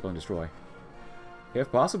too and circle and destroy.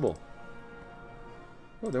 If possible.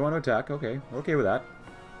 Oh, they want to attack. Okay. We're okay with that.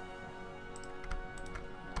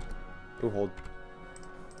 Oh, hold.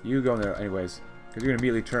 You go in there anyways. Because you're going to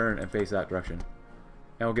immediately turn and face that direction.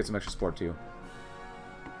 And we'll get some extra support too.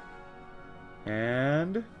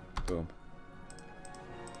 And... boom.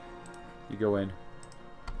 You go in.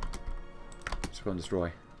 Circle and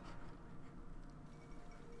destroy.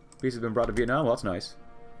 Peace has been brought to Vietnam. Well, that's nice.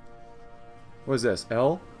 What is this?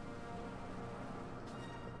 L?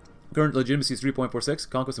 Current legitimacy is 3.46.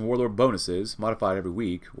 Conquest and warlord bonuses. Modified every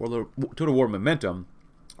week. Warlord total war momentum.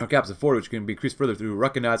 Our caps of 4, which can be increased further through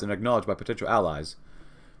recognized and acknowledged by potential allies.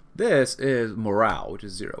 This is morale, which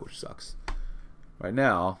is 0, which sucks. Right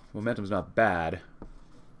now, momentum's not bad.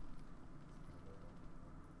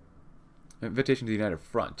 Invitation to the United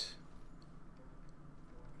Front.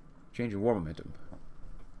 Change in war momentum.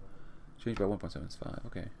 Change by 1.75.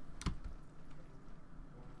 Okay.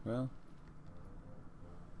 Well.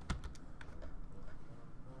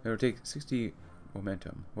 It would take 60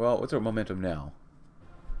 momentum. Well, what's our momentum now?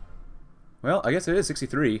 Well, I guess it is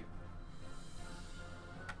 63.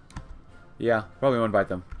 Yeah, probably want to invite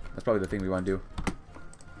them. That's probably the thing we want to do.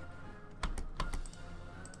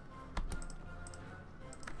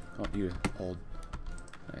 I want you to hold.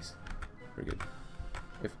 Nice. Very good.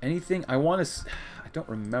 If anything, I want to... I don't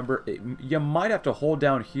remember. You might have to hold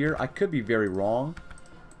down here. I could be very wrong.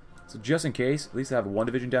 So just in case, at least I have one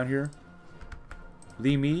division down here.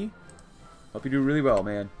 Lee Me. Hope you do really well,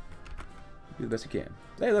 man. Do the best you can.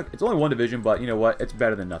 Hey, look, it's only one division, but you know what? It's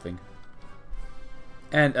better than nothing.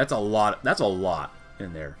 And that's a lot. That's a lot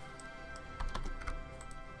in there.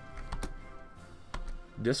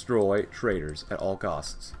 Destroy traitors at all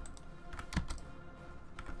costs.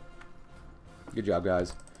 Good job,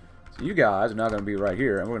 guys. So you guys are now going to be right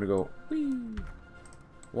here, and we're going to go, whee.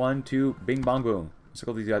 1, 2, bing, bong, boom.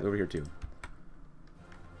 Circle these guys over here, too.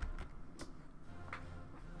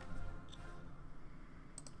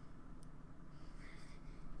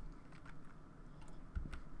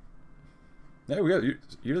 There we go.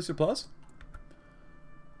 Ulysses Plus?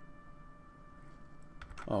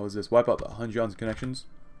 Oh, what is this? Wipe out the Hunjian's connections.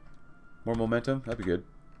 More momentum? That'd be good.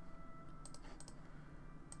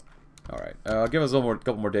 Alright. Give us a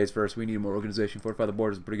couple more days first. We need more organization. Fortify the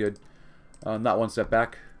borders is pretty good. Not one step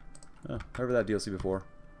back. Oh, never that DLC before.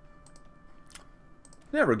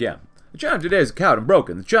 Never again. The China of today is cowed and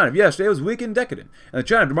broken. The China of yesterday was weak and decadent. And the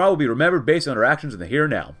China of tomorrow will be remembered based on our actions in the here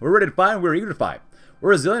and now. We're ready to fight and we're eager to fight. We're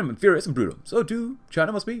resilient and furious and brutal. So too,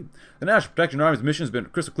 China must be. The National Protection Army's mission has been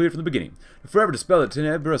crystal clear from the beginning. To forever dispel the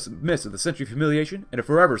tenebrous mist of the century of humiliation, and to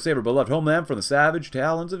forever save our beloved homeland from the savage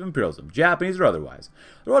talons of imperialism, Japanese or otherwise.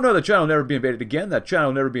 They all know that China will never be invaded again, that China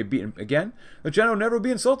will never be beaten again, that China will never be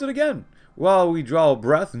insulted again. While we draw a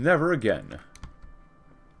breath, never again.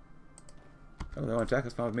 Oh, they want to attack?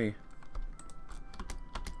 That's fine with me.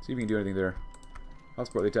 See if you can do anything there. I'll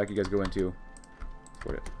support the attack you guys go into.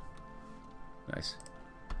 Support it. Nice.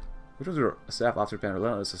 Which ones are a staff officer panel?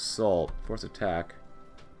 Relentless assault. Force attack.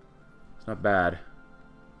 It's not bad.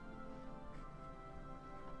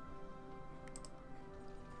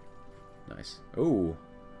 Nice. Oh.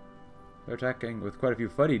 They're attacking with quite a few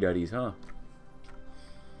fuddy-duddies, huh?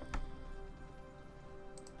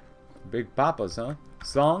 Big papas, huh?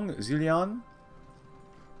 Song, Zillion.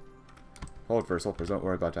 Hold first, don't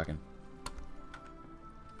worry about attacking.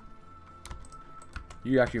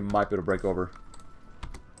 You actually might be able to break over.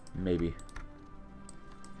 Maybe.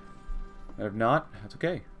 And if not, that's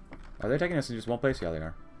okay. Are they taking us in just one place? Yeah, they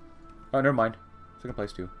are. Oh, never mind. Second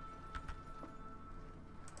place, too.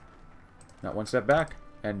 Not one step back.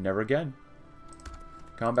 And never again.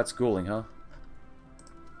 Combat schooling, huh?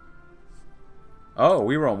 Oh,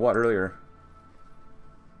 we were on what earlier?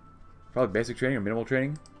 Probably basic training or minimal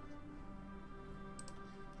training?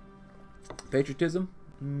 Patriotism?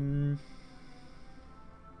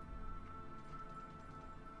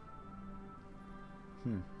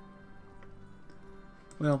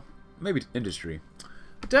 Well, maybe industry.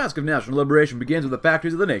 The task of national liberation begins with the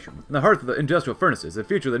factories of the nation. In the hearth of the industrial furnaces, the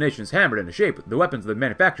future of the nation is hammered into shape. The weapons of the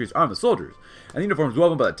manufactories arm the soldiers, and the uniforms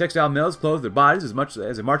woven by the textile mills clothe their bodies as much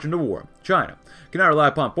as they march into war. China cannot rely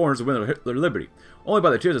upon foreigners to win their liberty. Only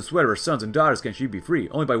by the tears and sweat of her sons and daughters can she be free.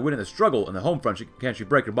 Only by winning the struggle in the home front can she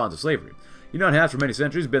break her bonds of slavery. Yunnan has for many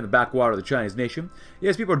centuries been the backwater of the Chinese nation.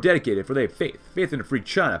 Yes, people are dedicated, for they have faith. Faith in a free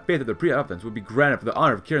China. Faith that their pre-offense would be granted for the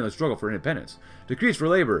honor of carrying the struggle for independence. Decrees for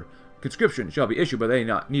labor. Conscription shall be issued, but they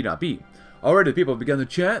need not be. Already the people have begun to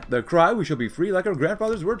chant their cry, we shall be free like our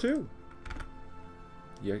grandfathers were too.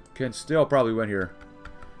 You can still probably win here.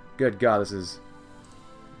 Good God, this is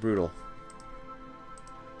brutal.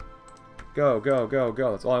 Go, go, go,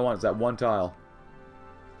 go. That's all I want is that one tile.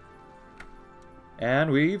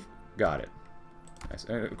 And we've got it. Nice.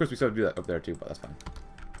 And of course we still have to do that up there too, but that's fine.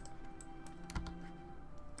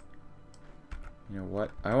 You know what?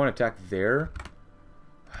 I want to attack there.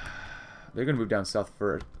 They're going to move down south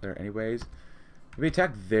for there anyways. If we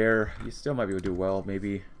attack there, you still might be able to do well,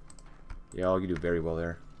 maybe. Yeah, you do very well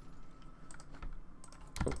there.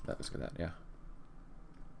 Oh, let's get that, yeah.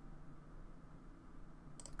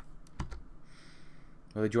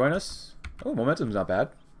 Will they join us? Oh, momentum's not bad.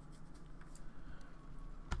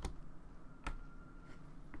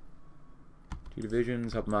 Two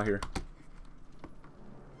divisions, help them out here.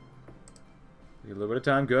 Take a little bit of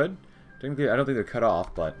time, good. Technically, I don't think they're cut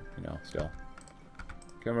off, but, you know, still.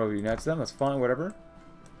 Camera unites them, that's fine, whatever.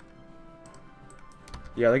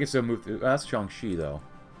 Yeah, they can still move through. That's Shaanxi, though.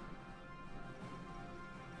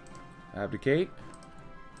 Abdicate.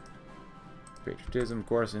 Patriotism, of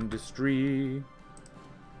course, industry.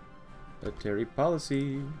 Military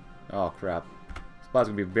policy. Oh, crap. This spot's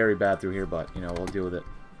gonna be very bad through here, but, you know, we'll deal with it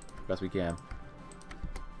as best we can.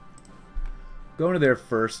 Go into there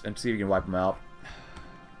first and see if we can wipe them out.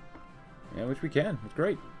 Yeah, which we can. It's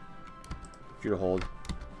great. Shoot a hold.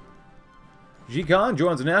 Jikan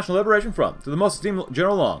joins the National Liberation Front. To the most esteemed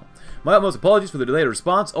General Long, my utmost apologies for the delayed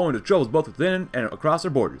response owing to troubles both within and across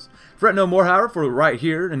our borders. Fret no more, however, for right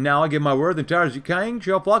here and now I give my word the entire Jikan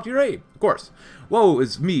shall flock to your aid. Of course, woe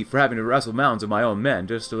is me for having to wrestle mountains of my own men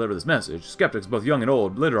just to deliver this message. Skeptics, both young and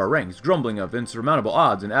old, litter our ranks, grumbling of insurmountable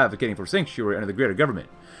odds and advocating for sanctuary under the greater government.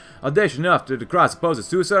 Audacious enough to decry supposed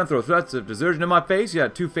suicide and throw threats of desertion in my face,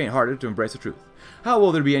 yet too faint-hearted to embrace the truth. How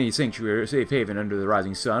will there be any sanctuary or safe haven under the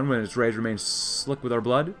rising sun when its rays remain slick with our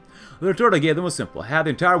blood? The retort I gave them was simple. Had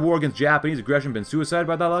the entire war against Japanese aggression been suicide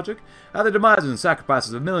by that logic? Had the demises and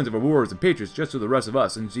sacrifices of millions of our warriors and patriots just so the rest of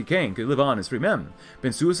us and Zikang could live on as free men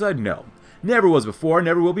been suicide? No. Never was before,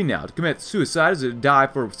 never will be now. To commit suicide is to die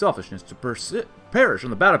for selfishness, to perish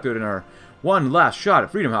on the battlefield in our one last shot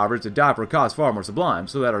at freedom, however, is to die for a cause far more sublime,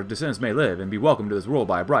 so that our descendants may live and be welcomed to this world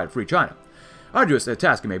by a bright, free China. Arduous a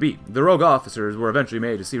task it may be. The rogue officers were eventually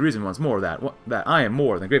made to see reason once more that I am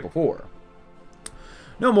more than grateful for.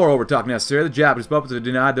 No more overtalk necessary. The Japanese puppets have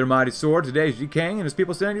denied their mighty sword. Today, Xi Kang and his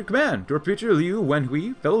people stand at your command. To our future, Liu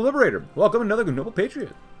Wenhui, fellow liberator. Welcome another noble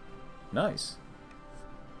patriot. Nice.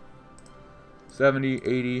 70,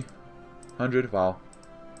 80, 100. Wow.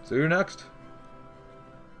 So you're next.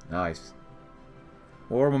 Nice.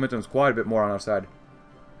 War momentum's quite a bit more on our side.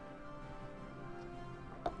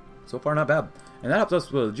 So far, not bad. And that helps us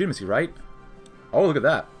with legitimacy, right? Oh, look at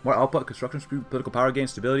that. More output, construction speed, political power gain,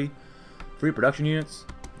 stability, free production units.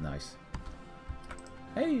 Nice.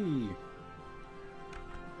 Hey!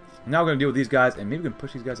 Now we're going to deal with these guys, and maybe we can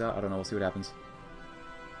push these guys out. I don't know. We'll see what happens.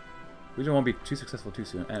 We don't want to be too successful too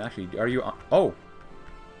soon. And actually, are you... Oh!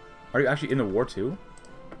 Are you actually in the war, too?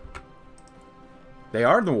 They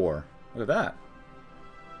are in the war. Look at that.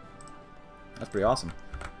 That's pretty awesome.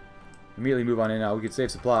 Immediately move on in now. We could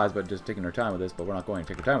save supplies, but just taking our time with this, but we're not going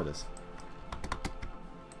to take our time with this.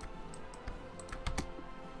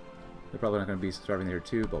 They're probably not going to be starving there,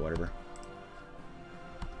 too, but whatever.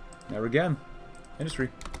 Never again. Industry.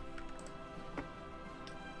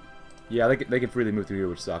 Yeah, they can freely move through here,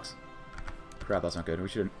 which sucks. Crap, that's not good. We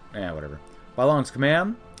should... whatever. By Long's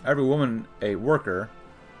command, every woman a worker.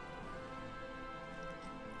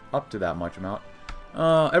 Up to that much amount.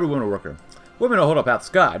 Every woman a worker. Women will hold up half the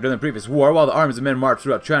sky. During the previous war, while the armies of men marched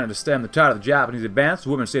throughout China to stem the tide of the Japanese advance,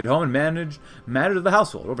 women stayed home and managed matters of the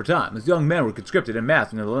household. Over time, as young men were conscripted en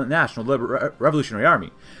masse into the National Revolutionary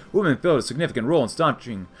Army, women filled a significant role in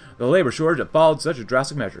staunching the labor shortage that followed such a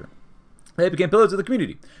drastic measure. They became pillars of the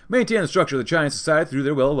community, maintaining the structure of the Chinese society through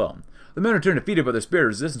their will alone. The men returned defeated, but their spirit of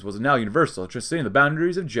resistance was now universal, transcending the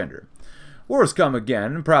boundaries of gender. Wars come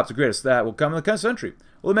again, and perhaps the greatest that will come in the coming century.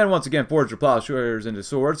 Will the men once again forge their plowshares into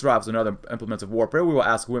swords, rifles, and other implements of warfare? We will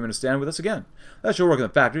ask women to stand with us again. They shall work in the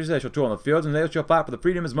factories, they shall toil in the fields, and they shall fight for the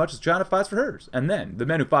freedom as much as China fights for hers. And then, the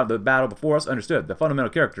men who fought the battle before us understood the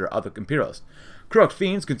fundamental character of the imperialists. Corrupt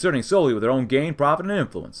fiends concerning solely with their own gain, profit, and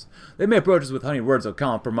influence. They may approach us with honeyed words of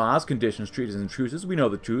compromise, conditions, treaties, and truces. We know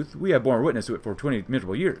the truth. We have borne witness to it for 20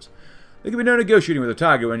 miserable years. There can be no negotiating with a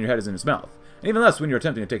tiger when your head is in its mouth. And even less when you're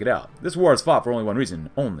attempting to take it out. This war is fought for only one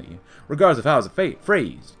reason, only, regardless of how it is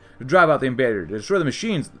phrased. To drive out the invader, to destroy the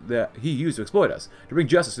machines that he used to exploit us, to bring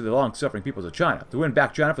justice to the long-suffering peoples of China, to win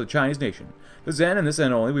back China for the Chinese nation. To this end, and this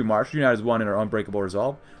end only, we march, united as one in our unbreakable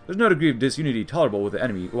resolve. There's no degree of disunity tolerable with the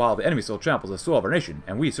enemy, while the enemy still tramples the soul of our nation,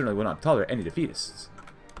 and we certainly will not tolerate any defeatists.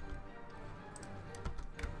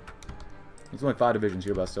 There's only 5 divisions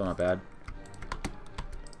here, but still not bad.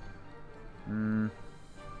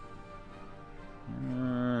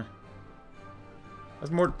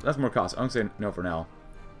 That's more cost. I'm gonna say no for now.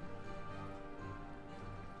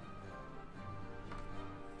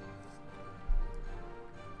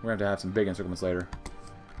 We're gonna have to have some big encirclements later.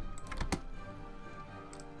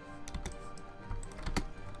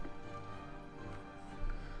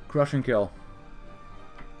 Crush and kill.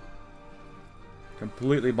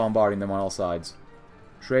 Completely bombarding them on all sides.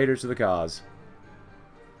 Traitors to the cause.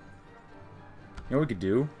 You know what we could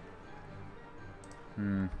do?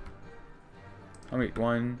 How many?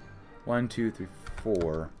 1, 2, 3,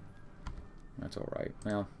 4. That's alright.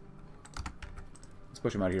 Well, let's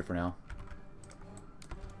push them out of here for now.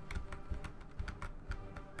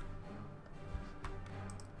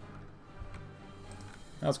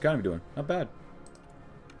 How's the economy doing? Not bad.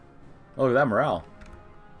 Oh, look at that morale.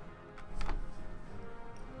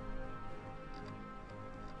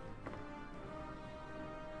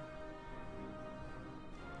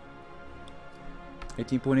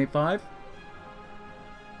 $18.85.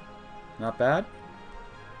 Not bad.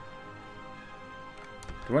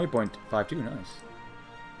 20.52. Nice.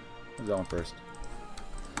 What's that one first?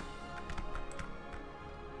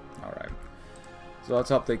 Alright. So let's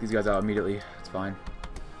help take these guys out immediately. It's fine.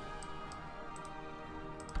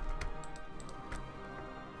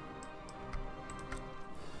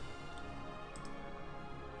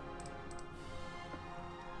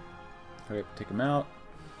 Okay, take them out.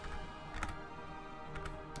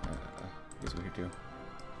 These over here too.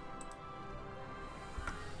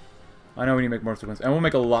 I know we need to make more sequence, and we'll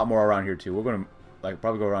make a lot more around here too. We're gonna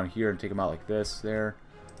probably go around here and take them out like this, there.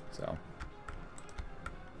 So.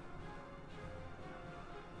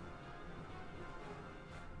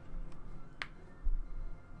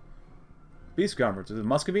 Peace conference. Is it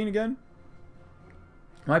Muscovine again?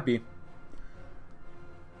 Might be.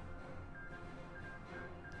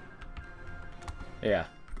 Yeah,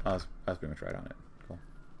 I was pretty much right on it. Cool.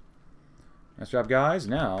 Nice job, guys.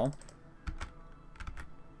 Now,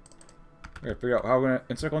 we're gonna figure out how we're gonna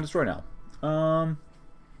encircle and destroy now.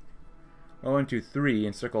 1, 2, 3,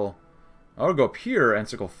 encircle. I want to go up here and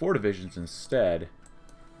encircle 4 divisions instead.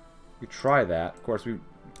 We try that. Of course, we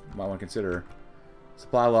might want to consider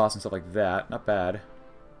supply loss and stuff like that. Not bad.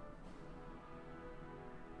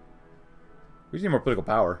 We just need more political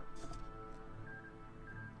power.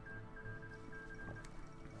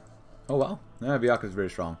 Oh wow, yeah, Vyaka is very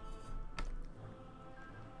strong.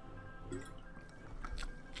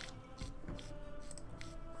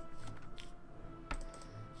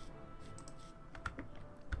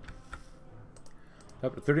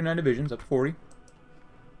 Up to 39 divisions, up to 40.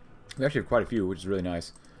 We actually have quite a few, which is really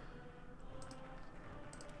nice.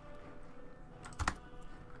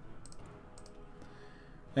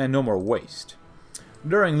 And no more waste.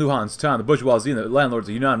 During Luhan's time, the bourgeoisie and the landlords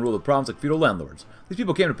of Yunnan ruled the province like feudal landlords. These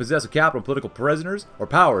people came to possess a capital and political prisoners, or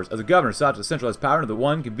powers, as the governor sought to centralize power into the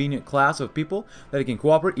one convenient class of people that he can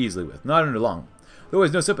cooperate easily with, not under long. There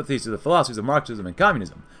was no sympathies to the philosophies of Marxism and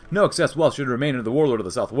communism. No excess wealth should remain under the warlord of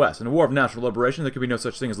the Southwest. In a war of national liberation, there could be no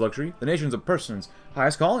such thing as luxury. The nation is a person's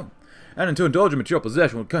highest calling, and to indulge in material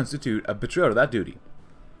possession would constitute a betrayal of that duty.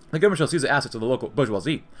 The government shall seize the assets of the local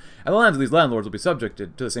bourgeoisie, and the lands of these landlords will be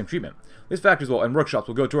subjected to the same treatment. These factories and workshops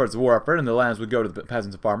will go towards the war effort, and the lands would go to the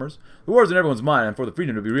peasants and farmers. The war is in everyone's mind, and for the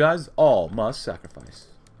freedom to be realized, all must sacrifice.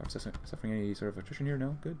 Are we suffering any sort of attrition here?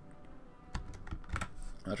 No? Good.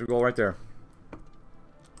 That's your goal right there.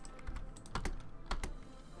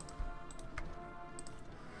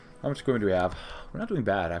 How much equipment do we have? We're not doing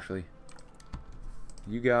bad, actually.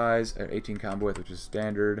 You guys are 18 combo width, which is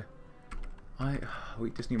standard.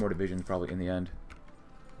 We just need more divisions, probably, in the end.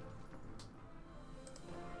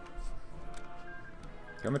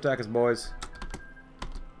 Come attack us, boys.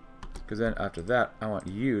 Because then, after that, I want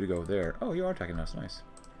you to go there. Oh, you are attacking us. Nice.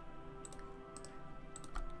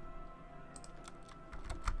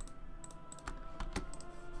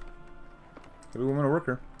 Every woman a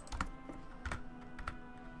worker.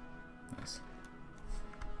 Nice.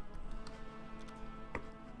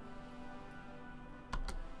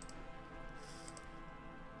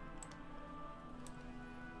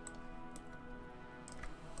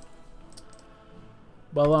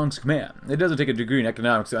 By Long's command, it doesn't take a degree in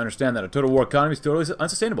economics to understand that a total war economy is totally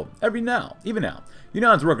unsustainable. Even now,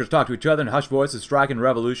 Yunnan's workers talk to each other in hushed voices, strike and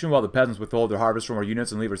revolution, while the peasants withhold their harvest from our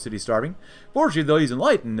units and leave our cities starving. Fortunately, though, he's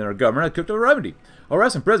enlightened, and our government has cooked up a remedy.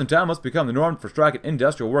 Arrest in prison time must become the norm for striking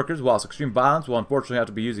industrial workers, whilst extreme violence will unfortunately have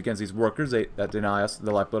to be used against these workers that deny us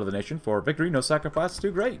the lifeblood of the nation. For victory, no sacrifice is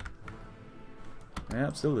too great.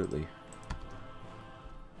 Absolutely.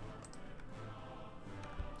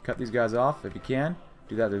 Cut these guys off if you can.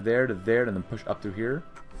 Do that to there, and then push up through here.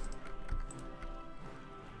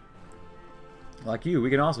 Like you, we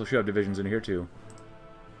can also shove divisions in here too.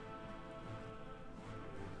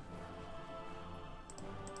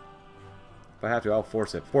 If I have to, I'll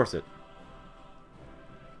force it. Force it.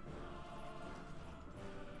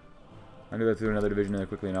 I knew that threw another division in there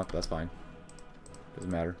quickly enough, but that's fine.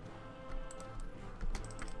 Doesn't matter.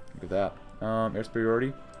 Look at that. Air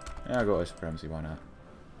superiority. Yeah, I'll go air supremacy, why not?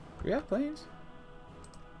 Do we have planes?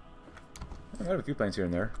 I have a few planes here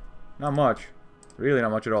and there. Not much. Really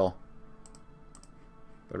not much at all.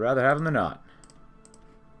 But I'd rather have them than not.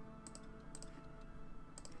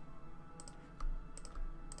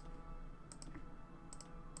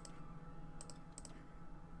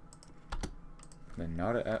 Then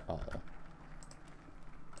not at all.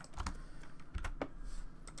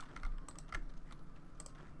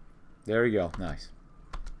 There we go. Nice.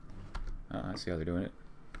 I see how they're doing it.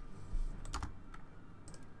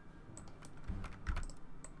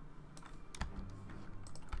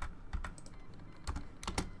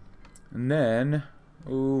 And then,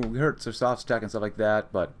 ooh, we hurt their soft stack and stuff like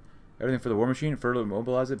that, but everything for the war machine, further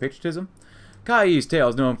mobilize it. Patriotism. Kai's tale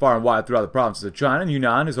is known far and wide throughout the provinces of China, and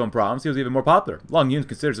Yunnan, his home province, he was even more popular. Long Yun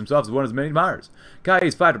considers himself as one of his many admirers.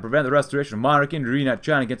 Kai's fight to prevent the restoration of monarchy and to reunite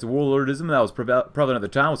China against the warlordism that was prevalent at the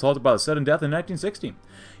time was halted by the sudden death in 1916.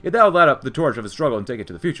 Yet that would light up the torch of his struggle and take it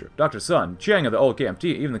to the future. Dr. Sun, Chiang of the old KMT,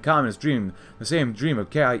 even the communist dream, the same dream of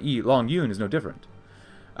Kai Long Yun is no different.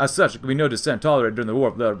 As such, there can be no dissent tolerated during the War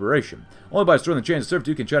of Liberation. Only by destroying the chains of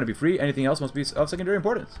servitude can China be free. Anything else must be of secondary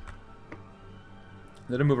importance.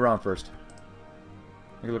 Let him move around first.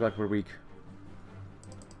 Make it look like we're weak.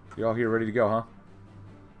 You're all here ready to go, huh?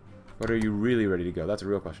 But are you really ready to go? That's a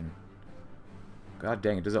real question. God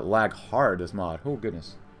dang it, does it lag hard, this mod? Oh,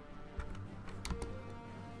 goodness.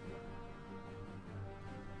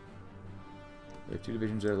 We have two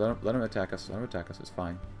divisions there. Let them attack us. Let them attack us. It's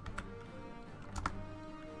fine.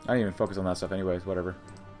 I didn't even focus on that stuff anyways, whatever.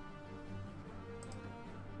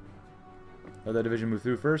 Let that division move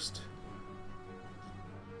through first.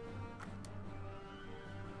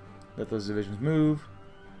 Let those divisions move.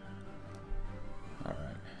 Alright.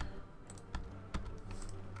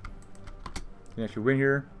 Can you actually win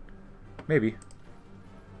here? Maybe.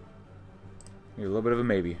 Maybe a little bit of a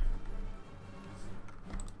maybe.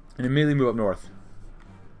 And immediately move up north.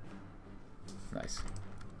 Nice.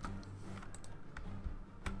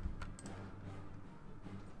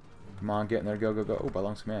 Come on, get in there. Go, go, go. Oh, by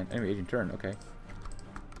Long's command. Enemy agent turn. Okay.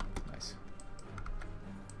 Nice.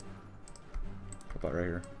 How about right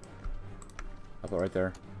here? How about right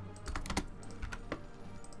there?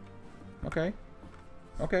 Okay.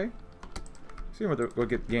 Okay. See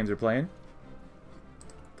what games they're playing.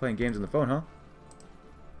 Playing games on the phone, huh?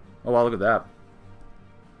 Oh, wow, look at that.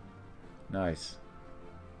 Nice.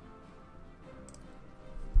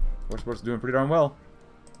 Force Sports is doing pretty darn well.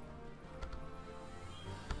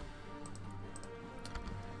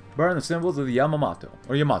 Burn the symbols of the Yamato.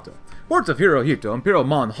 Ports of Hirohito, Imperial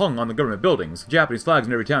Mon hung on the government buildings. Japanese flags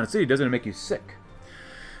in every town and city. Doesn't it make you sick?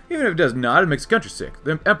 Even if it does not, it makes the country sick.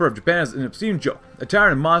 The Emperor of Japan is an obscene joke. A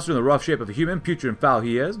tyrant and monster in the rough shape of a human, putrid and foul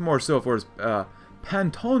he is, more so for his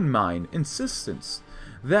pantomime insistence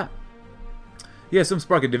that he has some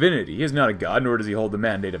spark of divinity. He is not a god, nor does he hold the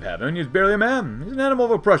mandate of heaven. He is barely a man. He is an animal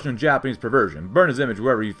of oppression and Japanese perversion. Burn his image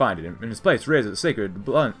wherever you find it. In his place, raise the sacred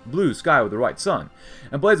blue sky with the white sun.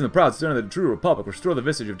 And blazon the proud stone of the true republic, restore the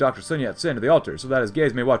visage of Dr. Sun Yat-sen to the altar, so that his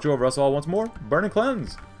gaze may watch over us all once more. Burn and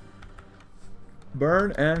cleanse.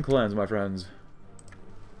 Burn and cleanse, my friends.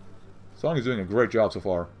 Song is doing a great job so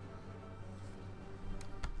far.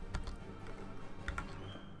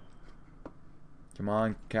 Come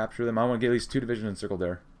on, capture them. I want to get at least 2 divisions encircled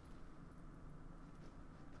there.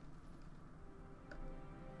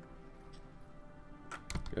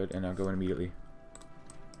 Good, and now go in immediately.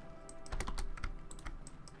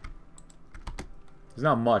 It's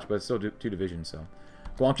not much, but it's still 2 divisions, so.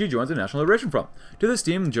 Guangxi joins the National Liberation Front. To this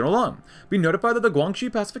team, General Lung, be notified that the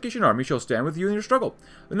Guangxi Pacification Army shall stand with you in your struggle.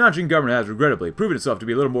 The Nanjing government has regrettably proven itself to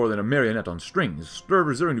be little more than a marionette on strings,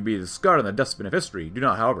 reserving to be discarded in the dustbin of history. Do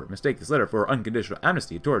not, however, mistake this letter for unconditional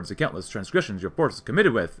amnesty towards the countless transgressions your forces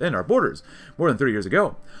committed within our borders more than 30 years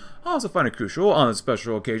ago. I also find it crucial, on this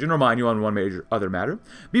special occasion, to remind you on one major other matter.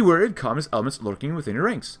 Be wary of communist elements lurking within your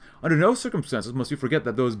ranks. Under no circumstances must you forget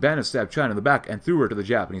that those bandits stabbed China in the back and threw her to the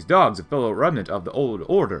Japanese dogs, a fellow remnant of the old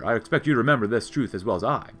order. I expect you to remember this truth as well as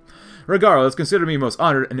I. Regardless, consider me most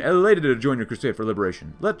honored and elated to join your crusade for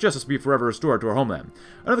liberation. Let justice be forever restored to our homeland.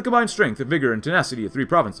 Under the combined strength, vigor, and tenacity of 3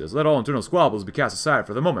 provinces, let all internal squabbles be cast aside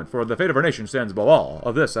for the moment, for the fate of our nation stands above all.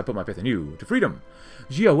 Of this I put my faith in you. To freedom.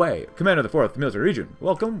 Jia Wei, Commander of the 4th Military Region.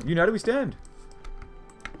 Welcome. United we stand.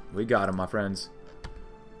 We got him, my friends.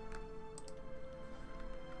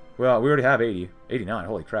 Well, we already have 80. 89,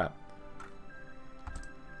 holy crap.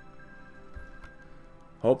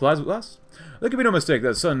 Hope lies with us. There can be no mistake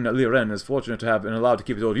that Sun Liren is fortunate to have been allowed to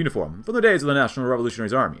keep his old uniform from the days of the National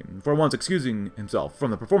Revolutionary Army, for once excusing himself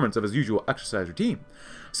from the performance of his usual exercise routine.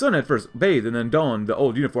 Sun had first bathed and then donned the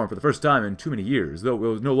old uniform for the first time in too many years,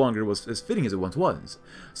 though it no longer was as fitting as it once was.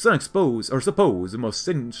 Sun suppose the most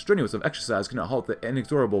strenuous of exercise cannot halt the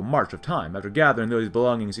inexorable march of time. After gathering those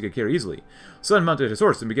belongings he could carry easily, Sun mounted his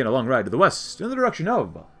horse and began a long ride to the west, in the direction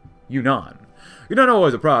of Yunnan. Yunnan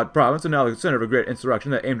was a proud province and now the center of a great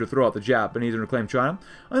insurrection that aimed to throw out the Japanese and reclaim China,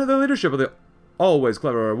 under the leadership of the always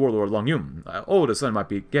clever warlord Long Yun. Old as Sun might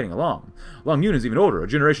be getting along. Long Yun is even older, a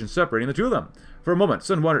generation separating the 2 of them. For a moment,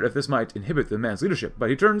 Sun wondered if this might inhibit the man's leadership, but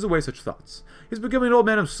he turns away such thoughts. He's becoming an old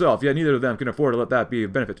man himself, yet neither of them can afford to let that be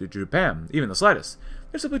of benefit to Japan, even the slightest.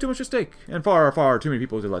 There's simply too much at stake, and far, far too many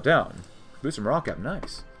people to let down. Boost some rock cap,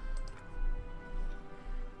 nice.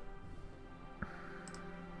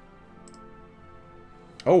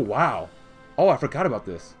 Oh, wow. Oh, I forgot about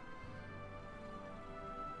this.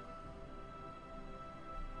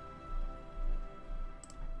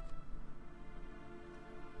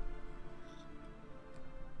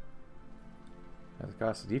 That's the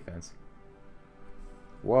cost of defense.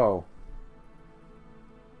 Whoa.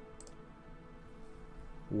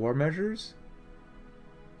 War measures?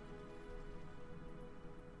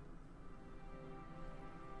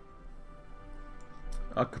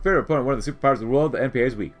 Compared to opponent, one of the superpowers of the world, the NPA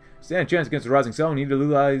is weak. To stand a chance against the rising sun, we need to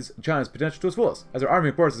utilize China's potential to its fullest. As our army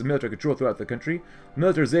enforces its military control throughout the country, the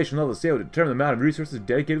militarization level of the state will determine the amount of resources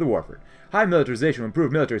dedicated to the warfare. High militarization will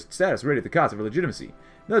improve military status rated at the cost of legitimacy.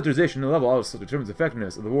 Militarization level also determines the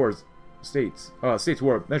effectiveness of the state's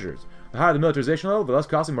war measures. The higher the militarization level, the less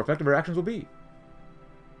costly and more effective our actions will be.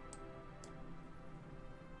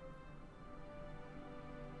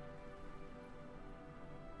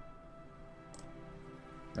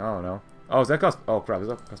 I don't know. Oh, is that cost? Oh crap! Is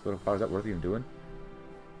that hospital power? Is that worth even doing?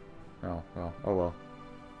 Oh well. Oh well.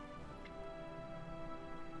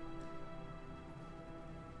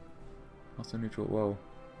 Also neutral. Whoa.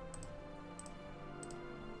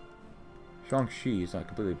 Shaanxi is not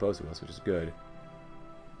completely opposed to us, which is good.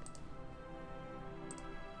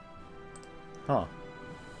 Huh.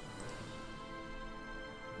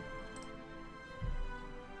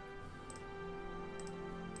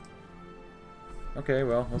 Okay,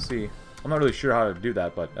 well, we'll see. I'm not really sure how to do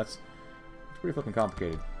that, but it's pretty fucking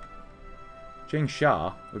complicated.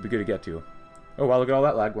 Changsha would be good to get to. Oh wow, look at all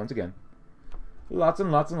that lag once again. Lots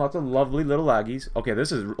and lots and lots of lovely little laggies. Okay,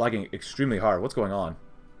 this is lagging extremely hard. What's going on?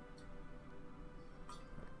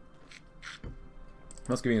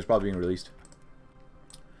 Muscovine is probably being released.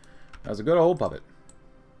 That's a good old puppet.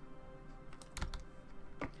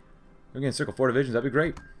 We can circle 4 divisions. That'd be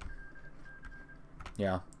great.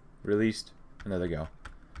 Yeah, released, and there they go.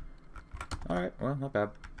 All right, well, not bad.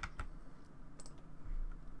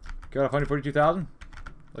 Got 142,000.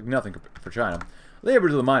 Like nothing for China. Labor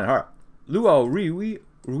to the mind and heart. Luo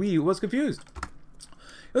Rui was confused.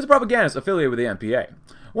 He was a propagandist affiliated with the NPA.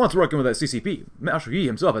 Once working with the CCP, Marshal Yi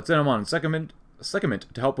himself had sent him on secondment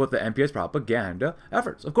to help with the NPA's propaganda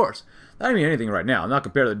efforts. Of course, that didn't mean anything right now, not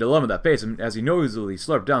compared to the dilemma that faced him as he noisily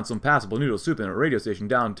slurped down some passable noodle soup in a radio station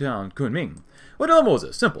downtown Kunming. What dilemma was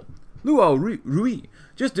this? Simple. Luo Rui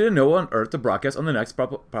just didn't know on earth to broadcast on the next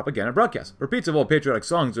propaganda broadcast. Repeats of old patriotic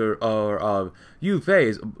songs or of Yu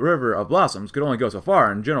Fei's River of Blossoms could only go so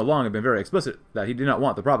far, and General Long had been very explicit that he did not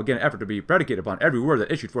want the propaganda effort to be predicated upon every word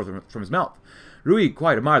that issued forth from his mouth. Rui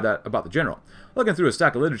quite admired that about the general. Looking through a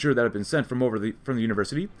stack of literature that had been sent from the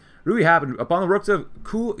university, Rui happened upon the works of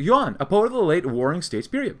Ku Yuan, a poet of the late Warring States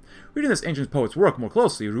period. Reading this ancient poet's work more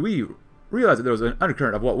closely, Rui realized that there was an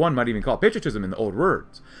undercurrent of what one might even call patriotism in the old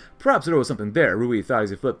words. Perhaps there was something there, Rui thought as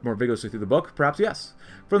he flipped more vigorously through the book. Perhaps yes.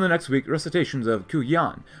 From the next week, recitations of Ku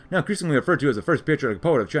Yan, now increasingly referred to as the first patriotic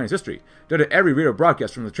poet of Chinese history, did every radio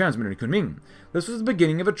broadcast from the transmitter in Kunming. This was the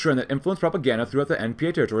beginning of a trend that influenced propaganda throughout the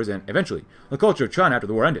NPA territories and, eventually, the culture of China after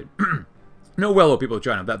the war ended. Know well, O people of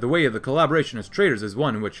China, that the way of the collaboration as traders is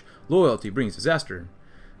one in which loyalty brings disaster.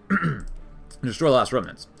 Destroy the last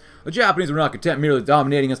remnants. The Japanese were not content merely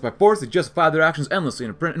dominating us by force. They justified their actions endlessly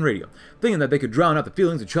in print and radio, thinking that they could drown out the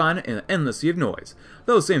feelings of China in an endless sea of noise.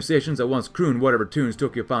 Those same stations that once crooned whatever tunes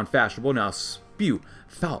Tokyo found fashionable now spew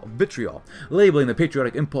foul vitriol, labeling the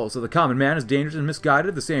patriotic impulse of the common man as dangerous and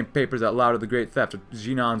misguided. The same papers that lauded the great theft of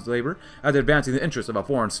Jinnan's labor as advancing the interests of a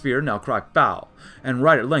foreign sphere now cry foul, and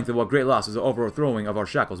write at length of what great losses the overthrowing of our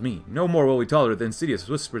shackles mean. No more will we tolerate the insidious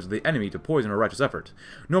whispers of the enemy to poison our righteous effort.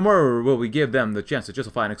 No more will we give them the chance to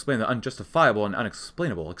justify and explain the unjustifiable and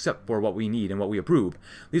unexplainable, except for what we need and what we approve.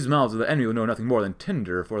 These mouths of the enemy will know nothing more than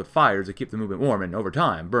tinder for the fires to keep the movement warm and, over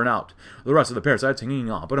time, burn out the rest of the parasites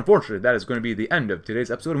hanging on. But unfortunately, that is going to be the end of today's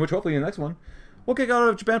episode, in which hopefully in the next one, we'll kick out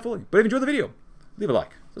of Japan fully. But if you enjoyed the video, leave a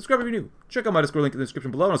like, subscribe if you're new, check out my Discord link in the description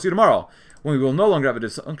below, and I'll see you tomorrow, when we will no longer have a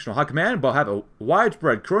dysfunctional high command, but have a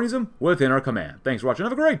widespread cronyism within our command. Thanks for watching,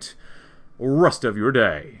 have a great rest of your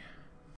day.